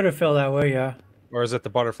 Could have felt that way, yeah. Or is it the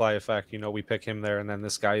butterfly effect? We pick him there and then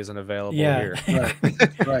this guy isn't available here.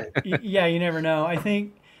 Right. Yeah, you never know. I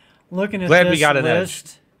think looking at Glad this we got an list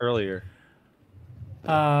edge earlier.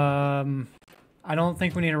 I don't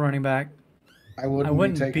think we need a running back. I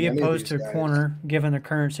wouldn't be opposed to a guys. corner given the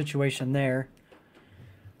current situation there.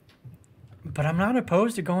 But I'm not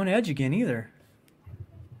opposed to going edge again either.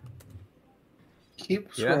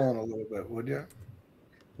 Keep scrolling a little bit, would you?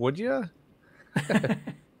 Would you?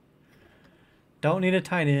 Don't need a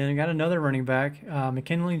tight end. Got another running back,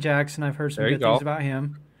 McKinley Jackson. I've heard some good things about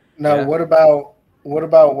him. Now, what about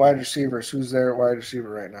wide receivers? Who's there at wide receiver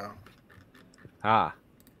right now?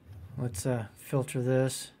 Let's filter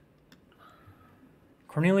this.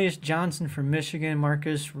 Cornelius Johnson from Michigan,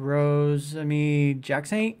 Marcus Rose.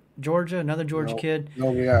 Jackson, Georgia, another Georgia kid.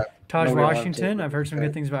 Taj Washington. I've heard some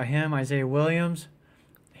good things about him. Isaiah Williams.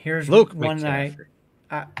 Here's Luke one that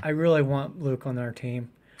I really want Luke on our team.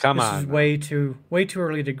 This is way too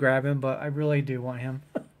early to grab him, but I really do want him.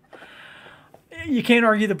 You can't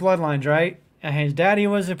argue the bloodlines, right? His daddy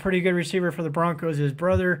was a pretty good receiver for the Broncos. His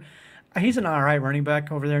brother, he's an all right running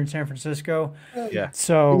back over there in San Francisco. Yeah.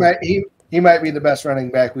 So he might be the best running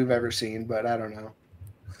back we've ever seen, but I don't know.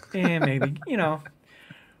 Yeah, maybe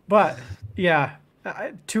but yeah,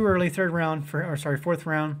 too early, fourth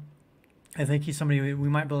round. I think he's somebody we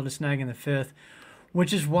might be able to snag in the fifth,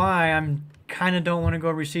 which is why I'm kind of don't want to go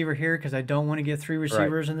receiver here because I don't want to get three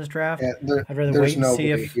receivers in this draft. Yeah, I'd rather wait and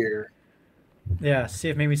see if see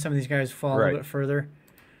if maybe some of these guys fall a little bit further.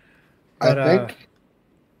 But, I think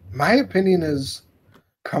my opinion is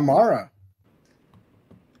Kamara.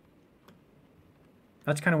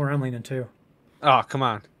 That's kind of where I'm leaning too. Oh, come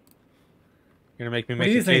on. You're going to make me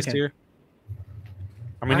make a case here?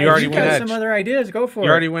 You already went edge. Some other ideas. Go for it. You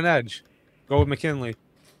already went edge. Go with McKinley.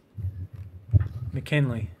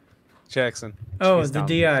 Jackson. Oh, the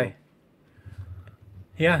DI.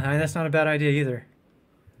 Yeah, that's not a bad idea either.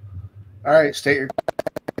 All right, state your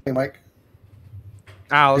claim, Mike.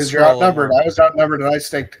 Because you're outnumbered. I was outnumbered, and I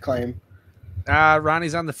staked the claim.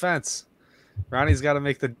 Ronnie's on the fence. Ronnie's got to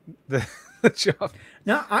make the jump.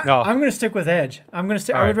 No, I'm going to stick with edge. I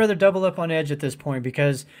would rather double up on edge at this point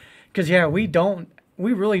because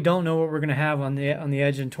we really don't know what we're going to have on the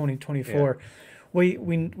edge in 2024. Yeah.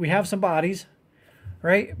 We have some bodies,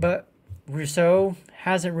 right? But Rousseau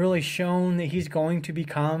hasn't really shown that he's going to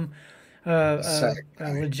become a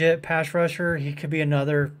legit pass rusher. He could be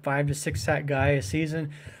another 5 to 6 sack guy a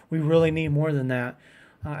season. We really need more than that,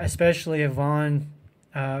 especially if Vaughn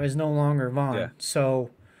is no longer Vaughn. Yeah. So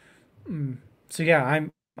yeah,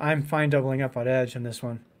 I'm fine doubling up on edge in this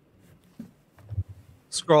one.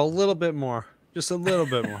 Scroll a little bit more, just a little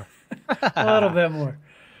bit more. A little bit more.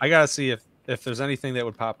 I gotta see if there's anything that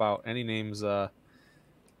would pop out. Any names that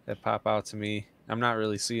pop out to me. I'm not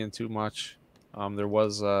really seeing too much. There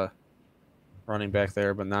was running back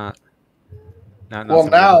there, but not well,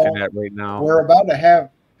 now I'm looking at right now. We're about to have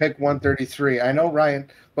pick 133. I know Ryan,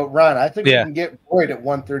 but Ron, I think we can get Boyd at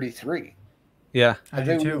 133. Yeah, I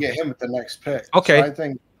think we can get him at the next pick. Okay, so I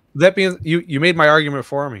think that being you made my argument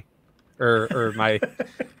for me, or my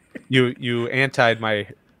you antied my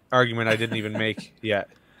argument I didn't even make yet.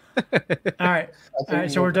 All right.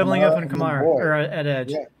 So we're doubling up on Kamara or at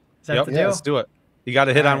edge. Yeah. Is that the deal? Let's do it. You got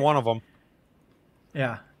to hit on one of them.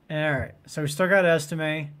 Yeah. All right. So we still got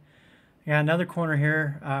Estime. We got another corner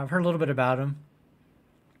here. I've heard a little bit about him.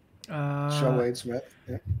 Wade Smith.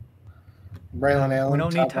 Yeah. Braylon Allen. We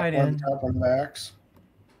don't need tight end. Top on backs.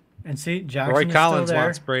 And see, Jackson Roy is Collins still there.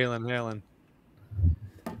 wants Braylon Allen.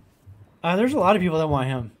 There's a lot of people that want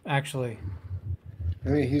him, actually. I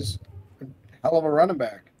mean, he's a hell of a running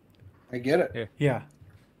back. I get it. Yeah.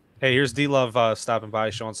 Hey, here's D-Love stopping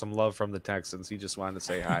by, showing some love from the Texans. He just wanted to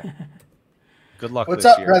say hi. Good luck What's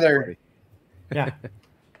this up, year, brother? everybody. Yeah.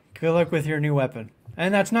 Good luck with your new weapon.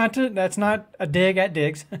 And that's not a dig at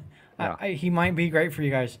Diggs. No. He might be great for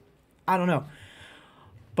you guys. I don't know.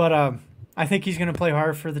 But I think he's going to play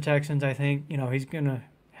hard for the Texans. I think, he's going to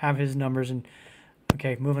have his numbers. And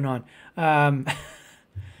okay, moving on. I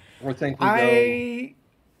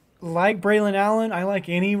like Braylon Allen. I like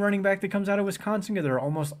any running back that comes out of Wisconsin because they're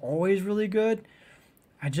almost always really good.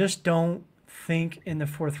 I just don't think in the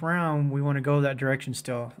 4th round we want to go that direction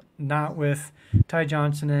still. Not with Ty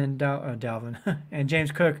Johnson and Dalvin and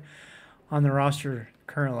James Cook on the roster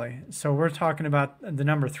currently. So we're talking about the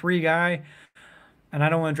number 3 guy, and I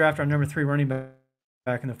don't want to draft our number 3 running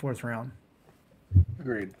back in the 4th round.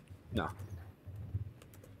 Agreed. No.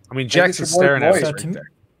 I mean, Jackson's staring at us right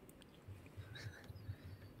there.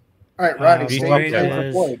 All right, Rodney.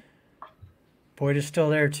 Boyd is still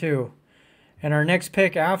there, too. And our next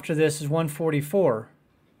pick after this is 144.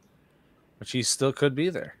 Which he still could be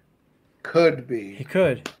there. Could be. He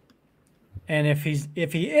could. And if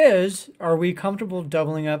he is, are we comfortable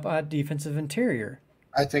doubling up at defensive interior?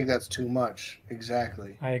 I think that's too much.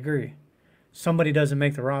 Exactly. I agree. Somebody doesn't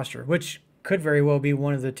make the roster, which could very well be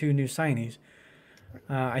one of the 2 new signees.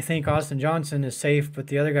 I think Austin Johnson is safe, but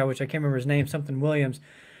the other guy, which I can't remember his name, something Williams.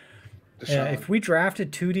 If we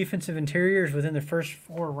drafted 2 defensive interiors within the first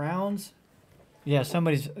 4 rounds, yeah,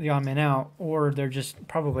 somebody's the odd man out, or they're just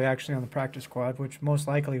probably actually on the practice squad, which most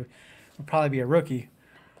likely would probably be a rookie.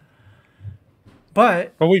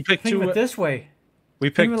 But we picked think of it this way. We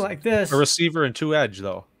picked like this, a receiver and 2 edge,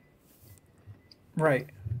 though. Right.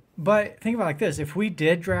 But think about it like this. If we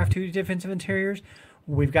did draft 2 defensive interiors,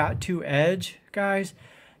 we've got 2 edge guys.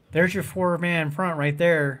 There's your 4-man front right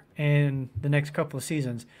there in the next couple of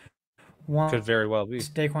seasons. Could very well be.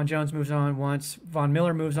 Daquan Jones moves on. Once Von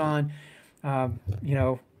Miller moves on,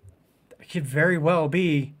 it could very well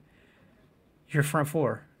be your front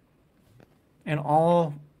 4. And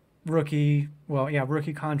all rookie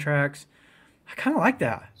contracts. I kind of like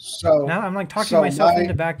that. So now I'm talking myself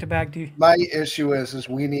into back-to-back. My issue is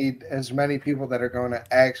we need as many people that are going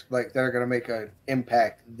to act that are going to make an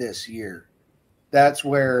impact this year. That's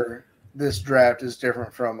where this draft is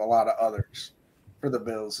different from a lot of others for the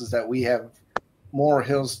Bills, is that we have more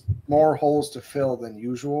holes to fill than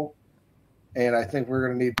usual. And I think we're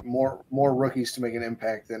going to need more rookies to make an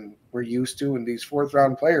impact than we're used to. And these 4th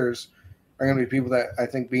round players are going to be people that I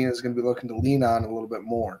think Bean is going to be looking to lean on a little bit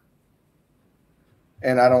more.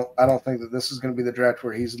 And I don't think that this is going to be the draft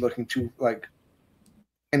where he's looking to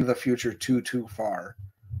into the future too far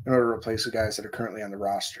in order to replace the guys that are currently on the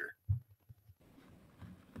roster.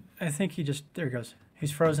 I think there he goes.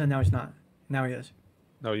 He's frozen. Now he's not. Now he is.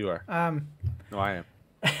 No, you are. No, I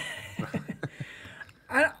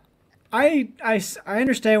am. I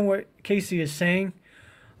understand what Casey is saying.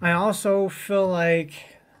 I also feel like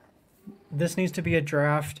this needs to be a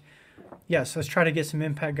draft. Yes, let's try to get some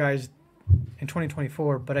impact guys in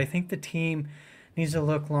 2024, but I think the team needs to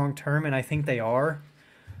look long term, and I think they are.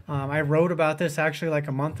 I wrote about this actually like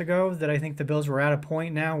a month ago, that I think the Bills were at a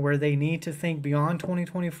point now where they need to think beyond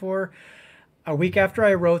 2024. A week after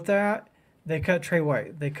I wrote that, they cut Trey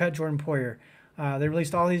White, they cut Jordan Poyer, they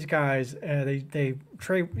released all these guys. They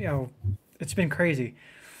trade. It's been crazy.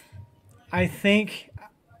 I think.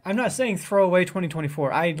 I'm not saying throw away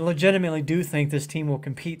 2024. I legitimately do think this team will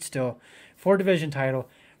compete still for division title,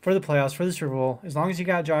 for the playoffs, for the Super Bowl. As long as you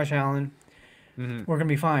got Josh Allen, we're going to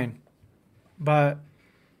be fine. But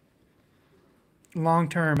long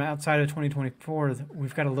term, outside of 2024,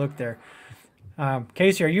 we've got to look there.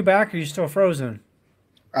 Casey, are you back or are you still frozen?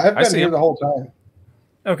 I've been here the whole time.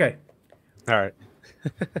 Okay. All right.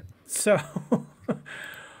 So,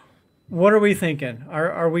 what are we thinking?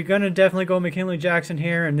 Are we going to definitely go McKinley Jackson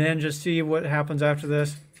here and then just see what happens after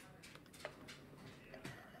this?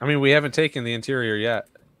 I mean, we haven't taken the interior yet.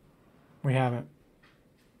 We haven't.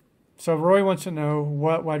 So Roy wants to know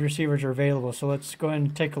what wide receivers are available. So let's go ahead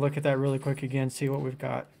and take a look at that really quick again, see what we've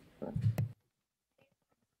got.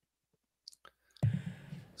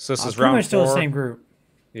 So this is pretty round much still the 4. same group.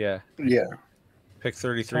 Yeah. Yeah. Pick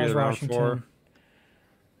 33 Taj of round 4.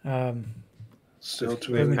 Washington. Still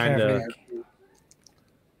too David kinda- McCaffrey,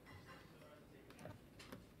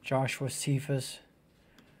 Joshua Cephas,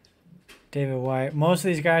 David White. Most of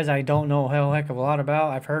these guys I don't know a hell heck of a lot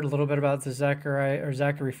about. I've heard a little bit about the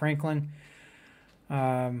Zachary Franklin.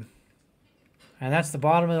 And that's the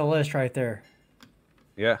bottom of the list right there.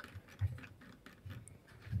 Yeah.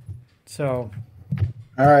 So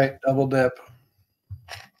All right, double dip.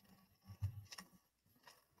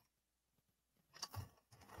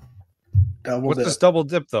 Double What's dip. this double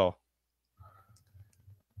dip though?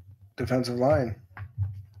 Defensive line.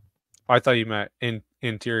 I thought you meant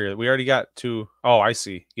interior. We already got 2. Oh, I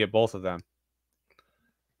see. You get both of them.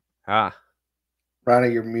 Ah.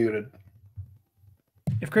 Ronnie, you're muted.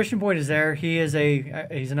 if Christian Boyd is there, he's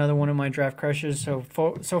another one of my draft crushes. So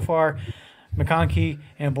far, McConkey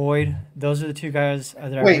and Boyd, those are the 2 guys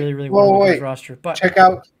that I really want on this roster. But check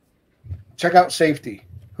out safety.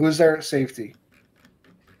 Who's there at safety?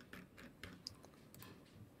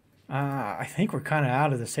 I think we're kind of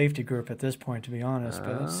out of the safety group at this point, to be honest.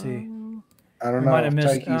 But let's see. I don't We know. might have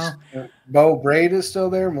missed. Bo Braid is still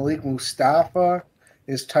there. Malik Mustafa.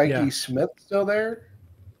 Is Tyke Smith still there?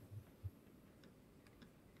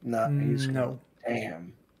 No, he's no.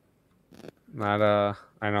 Damn. Not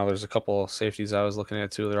I know there's a couple safeties I was looking at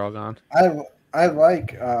too. They're all gone. I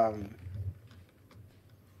like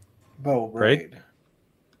Bo Braid.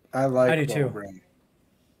 I like I do Bo too. Braid.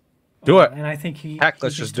 Do it. And I think he. Heck,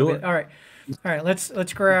 let's just do it. All right.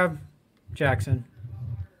 Let's grab Jackson,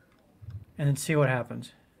 and then see what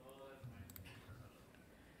happens.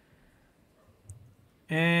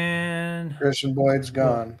 And Christian Boyd's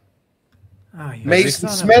gone. oh, you Mason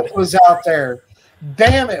son of Smith was out there.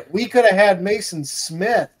 Damn it. We could have had Mason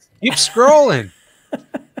Smith. Keep scrolling.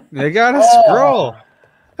 They gotta scroll.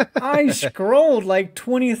 I scrolled like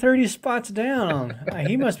 20, 30 spots down.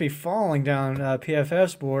 He must be falling down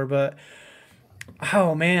PFF's board, but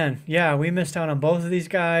oh man, yeah, we missed out on both of these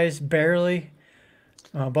guys barely.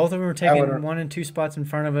 Both of them were taking 1 and 2 spots in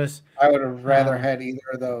front of us. I would have rather had either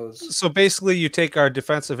of those. So basically, you take our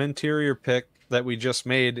defensive interior pick that we just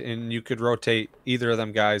made, and you could rotate either of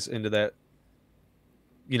them guys into that,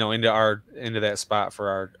 into that spot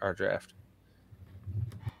for our draft.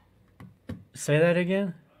 Say that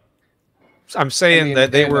again. I'm saying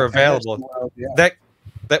that they were available. Yeah.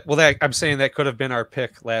 I'm saying that could have been our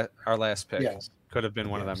pick, our last pick. Yes. Could have been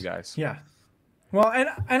one of them guys. Yeah. Well,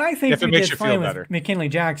 and I think If it we makes did you feel fine with better. McKinley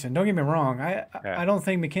Jackson. Don't get me wrong. I don't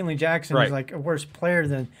think McKinley Jackson is like a worse player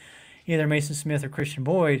than either Mason Smith or Christian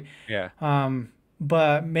Boyd. Yeah.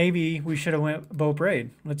 But maybe we should have went Bo Braid.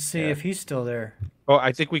 Let's see if he's still there. Well,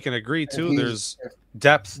 I think we can agree too. There's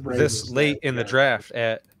depth Braid this is late there, in the yeah. draft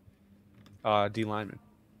at D lineman.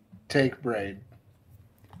 Take Braid.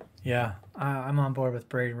 Yeah, I'm on board with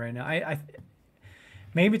Braid right now. I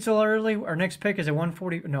maybe it's a little early. Our next pick is at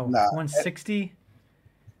 140. No, 160.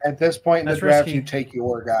 At this point in That's the draft, risky. you take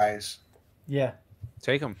your guys. Yeah.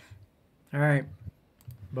 Take him. All right.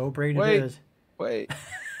 Bo Braid Wait. it is. Wait.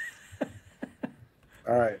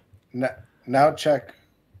 All right. Now check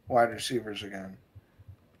wide receivers again.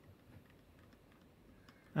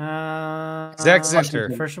 Zach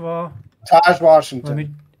Zinter. First of all, Taj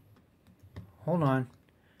Washington. Hold on.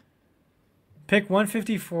 Pick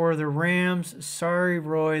 154, the Rams. Sorry,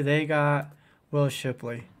 Roy, they got Will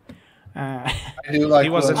Shipley. I do like He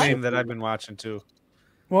was a Will name Shipley. that I've been watching too.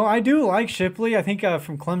 Well, I do like Shipley. I think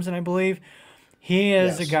from Clemson, I believe. He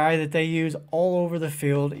is a guy that they use all over the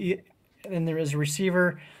field. And there is a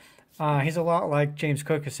receiver. He's a lot like James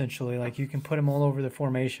Cook, essentially. Like, you can put him all over the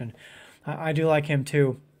formation. I do like him,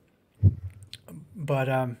 too.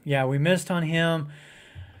 But, yeah, we missed on him.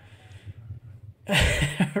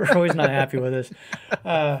 Roy's not happy with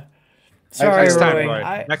us. Sorry, Next time, Roy.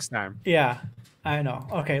 Roy. Next time. Yeah, I know.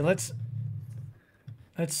 Okay, let's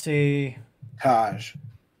see. Taj.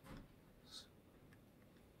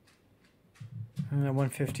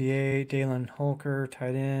 158, Dalen Holker,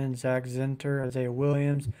 tight end, Zach Zinter, Isaiah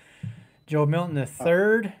Williams, Joe Milton the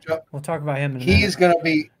third. We'll talk about him in a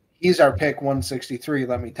minute. He's our pick 163,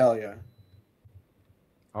 let me tell you.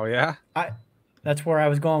 Oh yeah? That's where I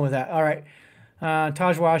was going with that. All right.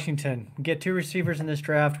 Taj Washington. Get 2 receivers in this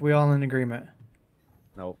draft. We all in agreement?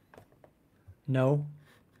 Nope. No.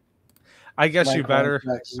 I guess you Michael better.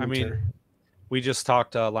 Jackson I mean, Zinter. we just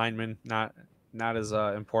talked linemen, not as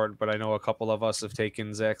important, but I know a couple of us have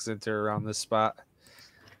taken Zach Zinter around this spot.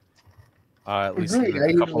 At least Agreed. in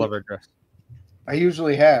a couple of our drafts. I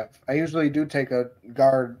usually have. I usually do take a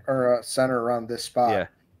guard or a center around this spot. Yeah.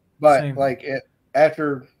 But Same. like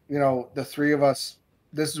after the three of us,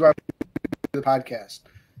 this is why we do the podcast.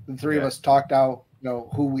 The three of us talked out,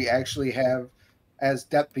 who we actually have as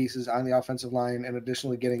depth pieces on the offensive line, and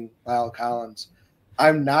additionally getting Lyle Collins.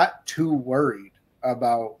 I'm not too worried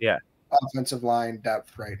about offensive line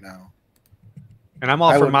depth right now. And I'm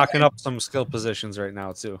all for mocking up some skill positions right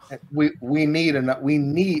now too. We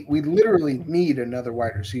literally need another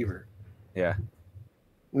wide receiver. Yeah.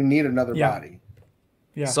 We need another body.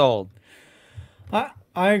 Yeah. Sold. I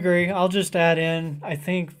agree. I'll just add in, I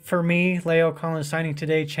think for me, Leo Collins signing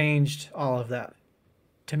today changed all of that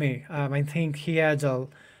to me. I think he adds a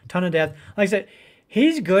ton of depth. Like I said,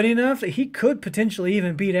 he's good enough that he could potentially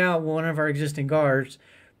even beat out one of our existing guards.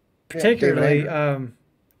 Particularly,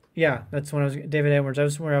 that's when David Edwards.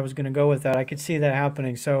 That's where I was going to go with that. I could see that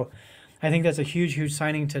happening. So I think that's a huge, huge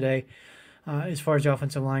signing today as far as the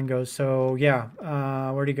offensive line goes. So,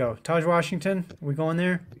 where'd he go? Taj Washington, are we going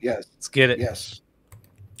there? Yes. Let's get it. Yes.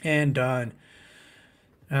 And done.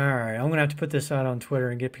 All right. I'm going to have to put this out on Twitter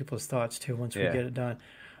and get people's thoughts, too, once we get it done.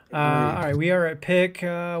 All right. We are at pick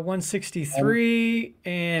 163,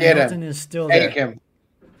 and Milton is still there. Take him.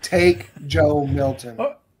 Take Joe Milton.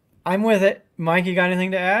 Oh, I'm with it. Mike, you got anything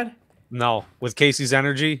to add? No. With Casey's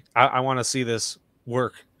energy, I want to see this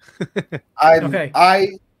work. I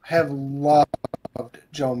have loved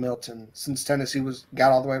Joe Milton since Tennessee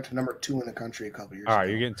got all the way up to number 2 in the country a couple years ago. All right,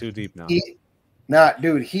 you're getting too deep now. He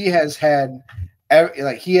has had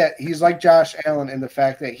he's like Josh Allen in the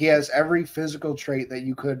fact that he has every physical trait that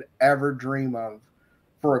you could ever dream of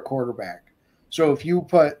for a quarterback. So if you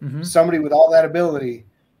put somebody with all that ability,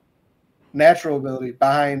 natural ability,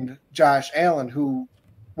 behind Josh Allen, who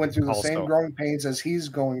went through the same growing pains as he's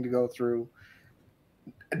going to go through,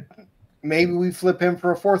 maybe we flip him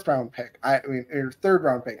for a 4th round pick. Or 3rd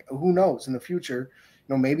round pick. Who knows in the future?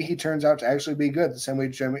 Maybe he turns out to actually be good. The same way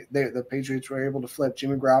the Patriots were able to flip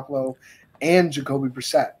Jimmy Garoppolo and Jacoby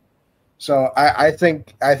Brissett. So I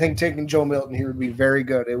think taking Joe Milton here would be very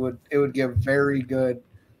good. It would give very good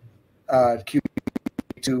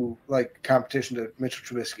QB2 competition to Mitchell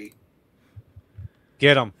Trubisky.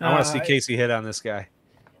 Get him. I want to see Casey hit on this guy.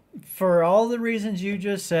 For all the reasons you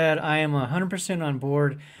just said, I am 100% on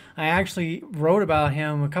board. I actually wrote about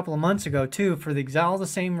him a couple of months ago, too, for all the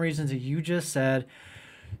same reasons that you just said.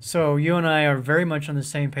 So you and I are very much on the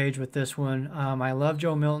same page with this one. I love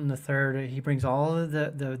Joe Milton III. He brings all of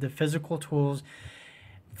the physical tools.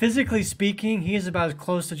 Physically speaking, he is about as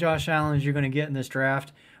close to Josh Allen as you're going to get in this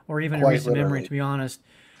draft, or even in recent memory, to be honest.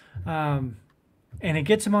 And it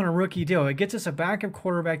gets him on a rookie deal. It gets us a backup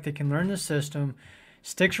quarterback that can learn the system,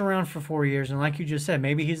 sticks around for 4 years, and like you just said,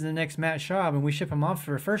 maybe he's the next Matt Schaub, and we ship him off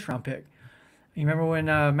for a 1st-round pick. You remember when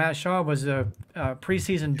Matt Schaub was a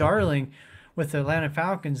preseason darling with the Atlanta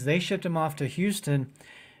Falcons? They shipped him off to Houston,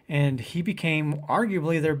 and he became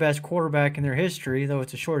arguably their best quarterback in their history, though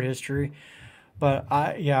it's a short history. But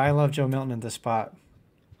I love Joe Milton at this spot.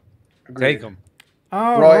 Agreed. Take him.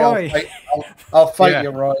 Oh, Roy. I'll fight you,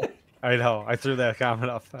 Roy. I know. I threw that comment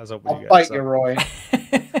up. I was hoping I'll fight you, Roy.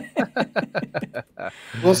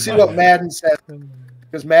 We'll see what Madden says,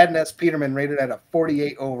 because Madden has Peterman rated at a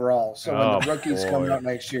 48 overall. So when the rookies come out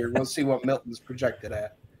next year, we'll see what Milton's projected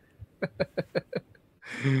at.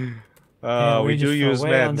 We do use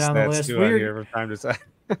Madden stats too on here from time to time.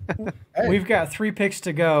 We've got 3 picks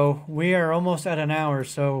to go. We are almost at an hour,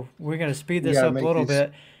 so we're going to speed this up a little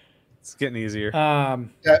bit. It's getting easier.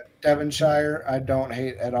 Devonshire, I don't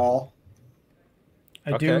hate at all.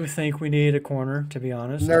 I do think we need a corner, to be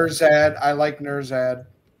honest. Nurzad, I like Nurzad.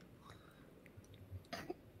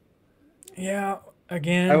 Yeah,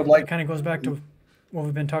 again, it kind of goes back to what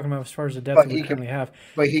we've been talking about as far as the depth that we currently have.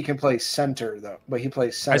 But he can play center, though. I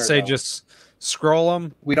say just scroll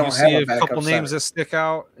them. We don't have a couple names that stick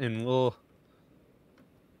out, and we'll.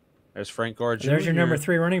 There's Frank Gore Jr. There's your number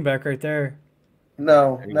 3 running back right there.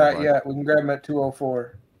 No, not yet. We can grab him at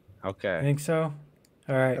 204. Okay. I think so.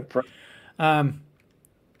 All right. I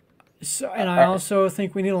also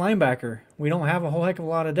think we need a linebacker. We don't have a whole heck of a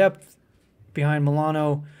lot of depth behind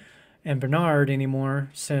Milano and Bernard anymore,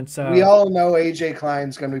 since we all know AJ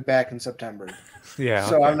Klein's going to be back in September. Yeah.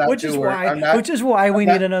 So I'm not too worried. Which is why we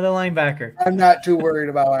need another linebacker. I'm not too worried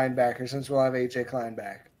about linebacker since we'll have AJ Klein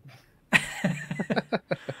back.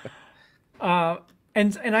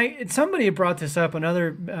 And somebody had brought this up. Another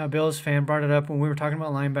Bills fan brought it up when we were talking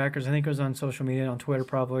about linebackers. I think it was on social media, on Twitter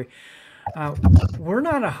probably. We're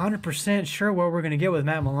not 100% sure what we're going to get with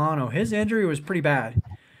Matt Milano. His injury was pretty bad.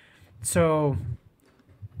 So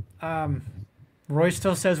Roy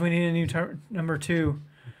still says we need a new number 2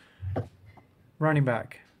 running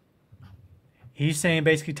back. He's saying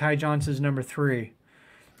basically Ty Johnson's number 3.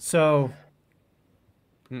 So,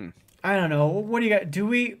 I don't know. What do you got? Do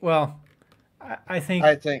we? Well, I think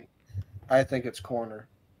it's corner.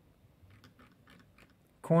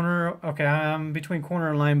 Corner. Okay, I'm between corner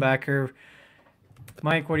and linebacker.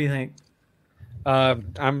 Mike, what do you think?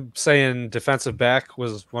 I'm saying defensive back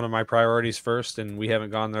was one of my priorities first, and we haven't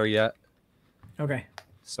gone there yet. Okay.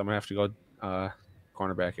 So I'm gonna have to go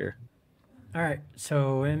cornerback here. All right.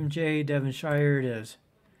 So MJ Devonshire it is.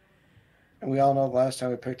 And we all know the last time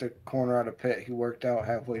we picked a corner out of Pitt, he worked out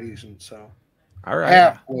halfway decent. So, all right,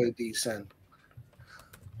 halfway decent.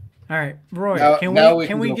 All right, Roy. Now,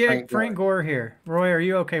 can we get Frank Gore here? Roy, are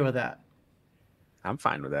you okay with that? I'm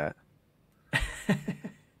fine with that.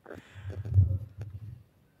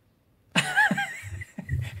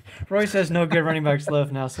 Roy says no good running backs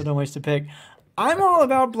left now, so don't waste a pick. I'm all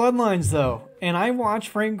about bloodlines though, and I watched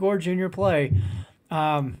Frank Gore Jr. play.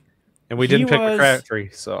 And we didn't pick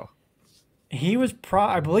McCaffrey, so. He was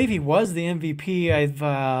I believe he was the MVP of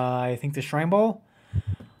I think the Shrine Bowl.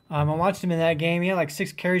 I watched him in that game. He had like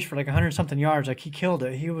 6 carries for like 100-something yards. Like he killed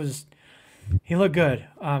it. He looked good.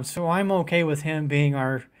 So I'm okay with him being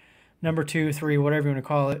our number 2, 3, whatever you want to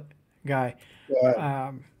call it, guy.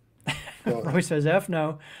 Roy says F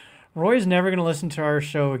no. Roy's never going to listen to our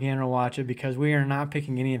show again or watch it because we are not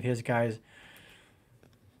picking any of his guys.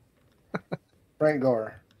 Frank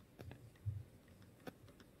Gore.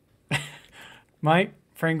 Mike,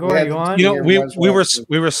 Frank Gore, you on? You know,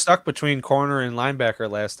 we were stuck between corner and linebacker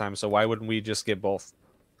last time, so why wouldn't we just get both?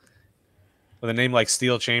 With a name like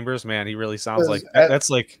Steel Chambers, man, he really sounds like that's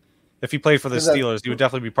like if he played for the Steelers, he would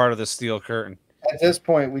definitely be part of the Steel Curtain. At this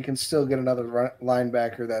point, we can still get another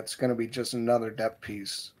linebacker that's going to be just another depth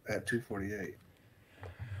piece at 248,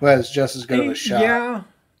 who has just as good of a shot. Yeah,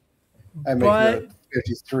 I make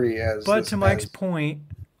 53 as. But to Mike's point,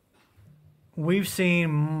 we've seen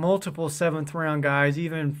multiple 7th-round guys,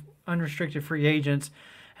 even unrestricted free agents,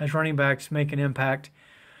 as running backs make an impact.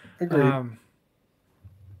 Agreed.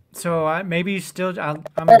 So maybe still, I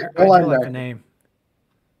do like a name.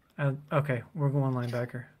 Okay, we're going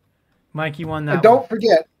linebacker. Mike, you won that. And don't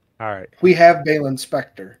forget, all right, we have Balin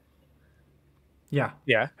Spector. Yeah.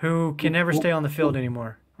 Yeah. Who can never stay on the field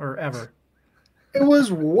anymore or ever. It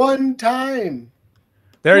was one time.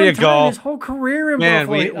 There you go. His whole career in Man,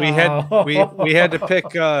 Buffalo. we had to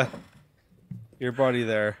pick your buddy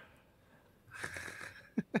there.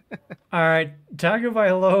 All right,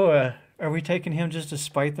 Tagovailoa. Are we taking him just to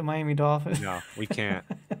spite the Miami Dolphins? No, we can't.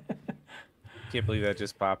 Can't believe that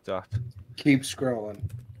just popped up. Keep scrolling.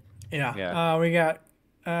 Yeah. We got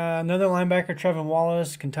another linebacker, Trevin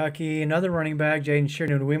Wallace, Kentucky. Another running back, Jaden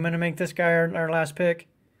Sheridan. Do we want to make this guy our last pick?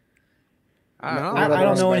 I don't know. I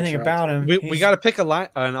don't know anything about him. We got to pick an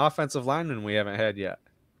offensive lineman we haven't had yet.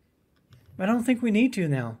 I don't think we need to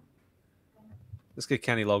now. Let's get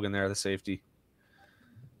Kenny Logan there, the safety.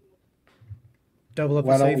 Double up.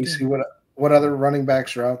 Why the don't safety? we see what other running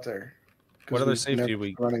backs are out there? What other safety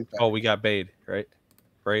we? Oh, we got Bade, right?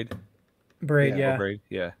 Braid, yeah. Braid,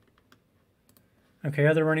 yeah. Okay,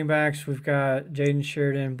 other running backs, we've got Jaden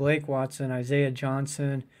Sheridan, Blake Watson, Isaiah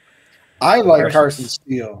Johnson. I like Carson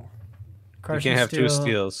Steele. You can't have 2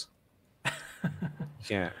 steals.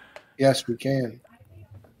 Can't. Yes, we can.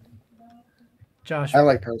 Josh. I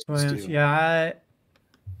like Carson Williams. Steele. Yeah,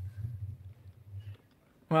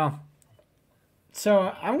 well,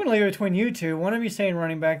 so I'm going to leave it between you two. One of you saying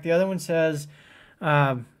running back. The other one says,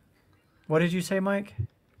 what did you say, Mike?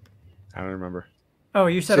 I don't remember. Oh,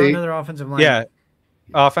 you said another offensive lineman. Yeah,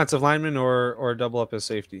 offensive lineman or double up as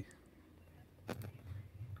safety.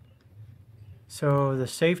 So the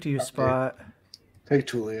safety spot. Take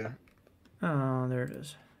Tulia. Oh, there it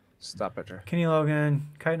is. Stop it there. Kenny Logan,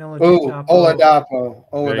 Kaitan Oladapo.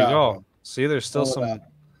 There you go. See, there's still some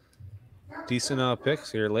decent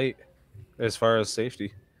picks here late as far as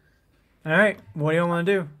safety. All right. What do you want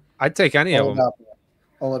to do? I'd take any of them.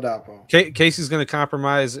 Oladapo. Casey's going to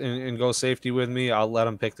compromise and go safety with me. I'll let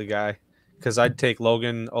him pick the guy because I'd take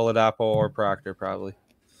Logan, Oladapo, or Proctor probably.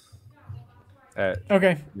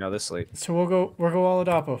 Okay. This late. So we'll go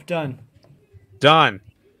Oladapo. Done.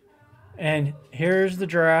 And here's the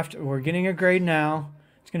draft. We're getting a grade now.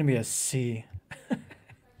 It's going to be a C.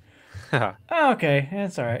 Okay,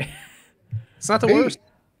 that's all right. It's not the worst.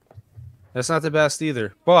 That's not the best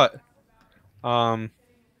either. But, I'm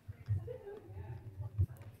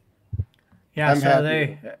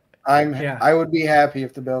happy. I would be happy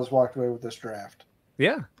if the Bills walked away with this draft.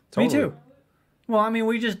 Yeah, totally. Me too. Well, I mean,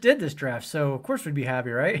 we just did this draft, so of course we'd be happy,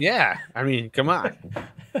 right? Yeah. I mean, come on.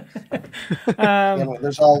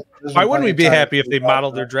 Why wouldn't we be happy if they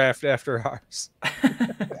modeled their draft after ours?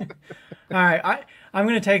 All right, I'm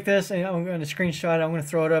going to take this and I'm going to screenshot it. I'm going to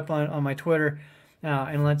throw it up on my Twitter,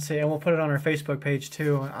 and let's see, and we'll put it on our Facebook page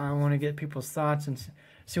too. I want to get people's thoughts and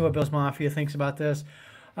see what Bill's Mafia thinks about this.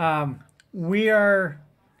 We are,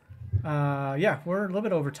 we're a little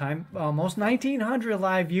bit over time. Almost 1,900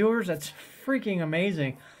 live viewers. That's freaking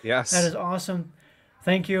amazing. Yes, that is awesome.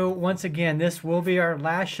 Thank you once again. This will be our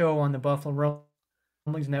last show on the Buffalo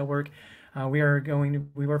Rumblings Network. We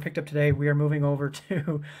were picked up today. We are moving over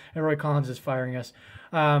to, and Roy Collins is firing us.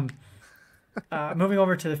 Moving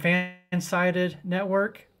over to the Fan-Sided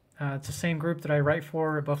Network. It's the same group that I write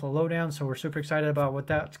for at Buffalo Lowdown, so we're super excited about what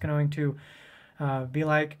that's going to be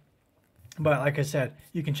like. But like I said,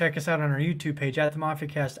 you can check us out on our YouTube page at the Mafia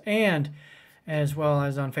Cast, and as well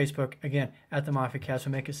as on Facebook, again, at the Mafia Cast.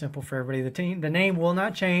 We'll make it simple for everybody. The name will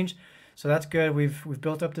not change, so that's good. We've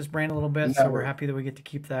built up this brand a little bit, so we're happy that we get to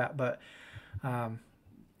keep that. But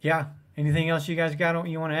anything else you guys got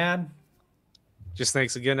you want to add? Just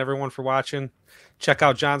thanks again, everyone, for watching. Check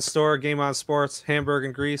out John's store, Game On Sports, Hamburg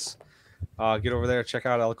and Grease. Get over there, check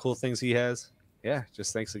out all the cool things he has. Yeah,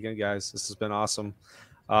 just thanks again, guys. This has been awesome.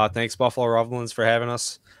 Thanks, Buffalo Rumblings, for having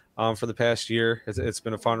us for the past year. It's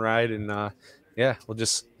been a fun ride, and we'll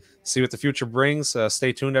just see what the future brings.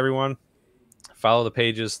 Stay tuned, everyone. Follow the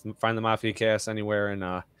pages, find the Mafia Cast anywhere,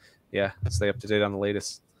 and stay up to date on the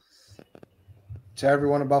latest. To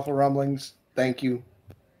everyone at Buffalo Rumblings, thank you.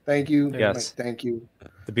 Thank you. Yes. Thank you.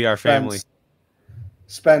 To be our family.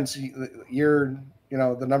 Spence, you're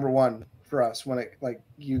the number one for us when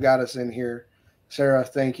you got us in here. Sarah,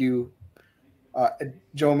 thank you.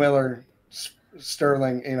 Joe Miller,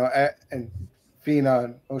 Sterling, and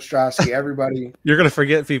Fina, Ostrowski, everybody. You're gonna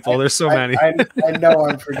forget people. There's so many. I know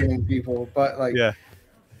I'm forgetting people, but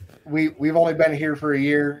we've only been here for a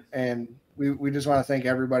year, and we just want to thank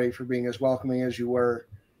everybody for being as welcoming as you were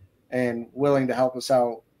and willing to help us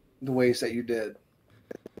out the ways that you did.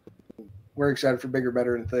 We're excited for bigger,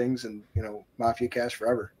 better, and things, and Mafia Cast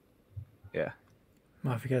forever. Yeah,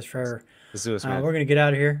 Mafia Cast forever. Let's do this, man. We're gonna get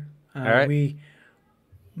out of here. All right. We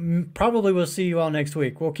probably will see you all next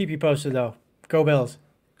week. We'll keep you posted, though. Go Bills.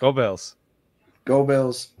 Go Bills. Go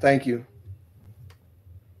Bills. Thank you.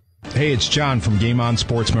 Hey, it's John from Game On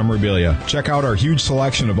Sports Memorabilia. Check out our huge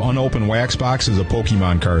selection of unopened wax boxes of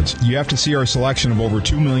Pokemon cards. You have to see our selection of over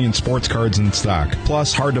 2 million sports cards in stock,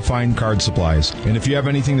 plus hard-to-find card supplies. And if you have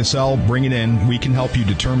anything to sell, bring it in. We can help you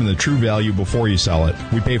determine the true value before you sell it.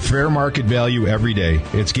 We pay fair market value every day.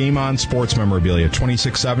 It's Game On Sports Memorabilia,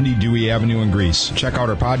 2670 Dewey Avenue in Greece. Check out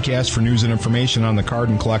our podcast for news and information on the card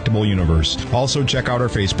and collectible universe. Also, check out our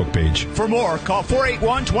Facebook page. For more, call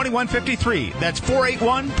 481-2153. That's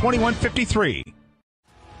 481-2153.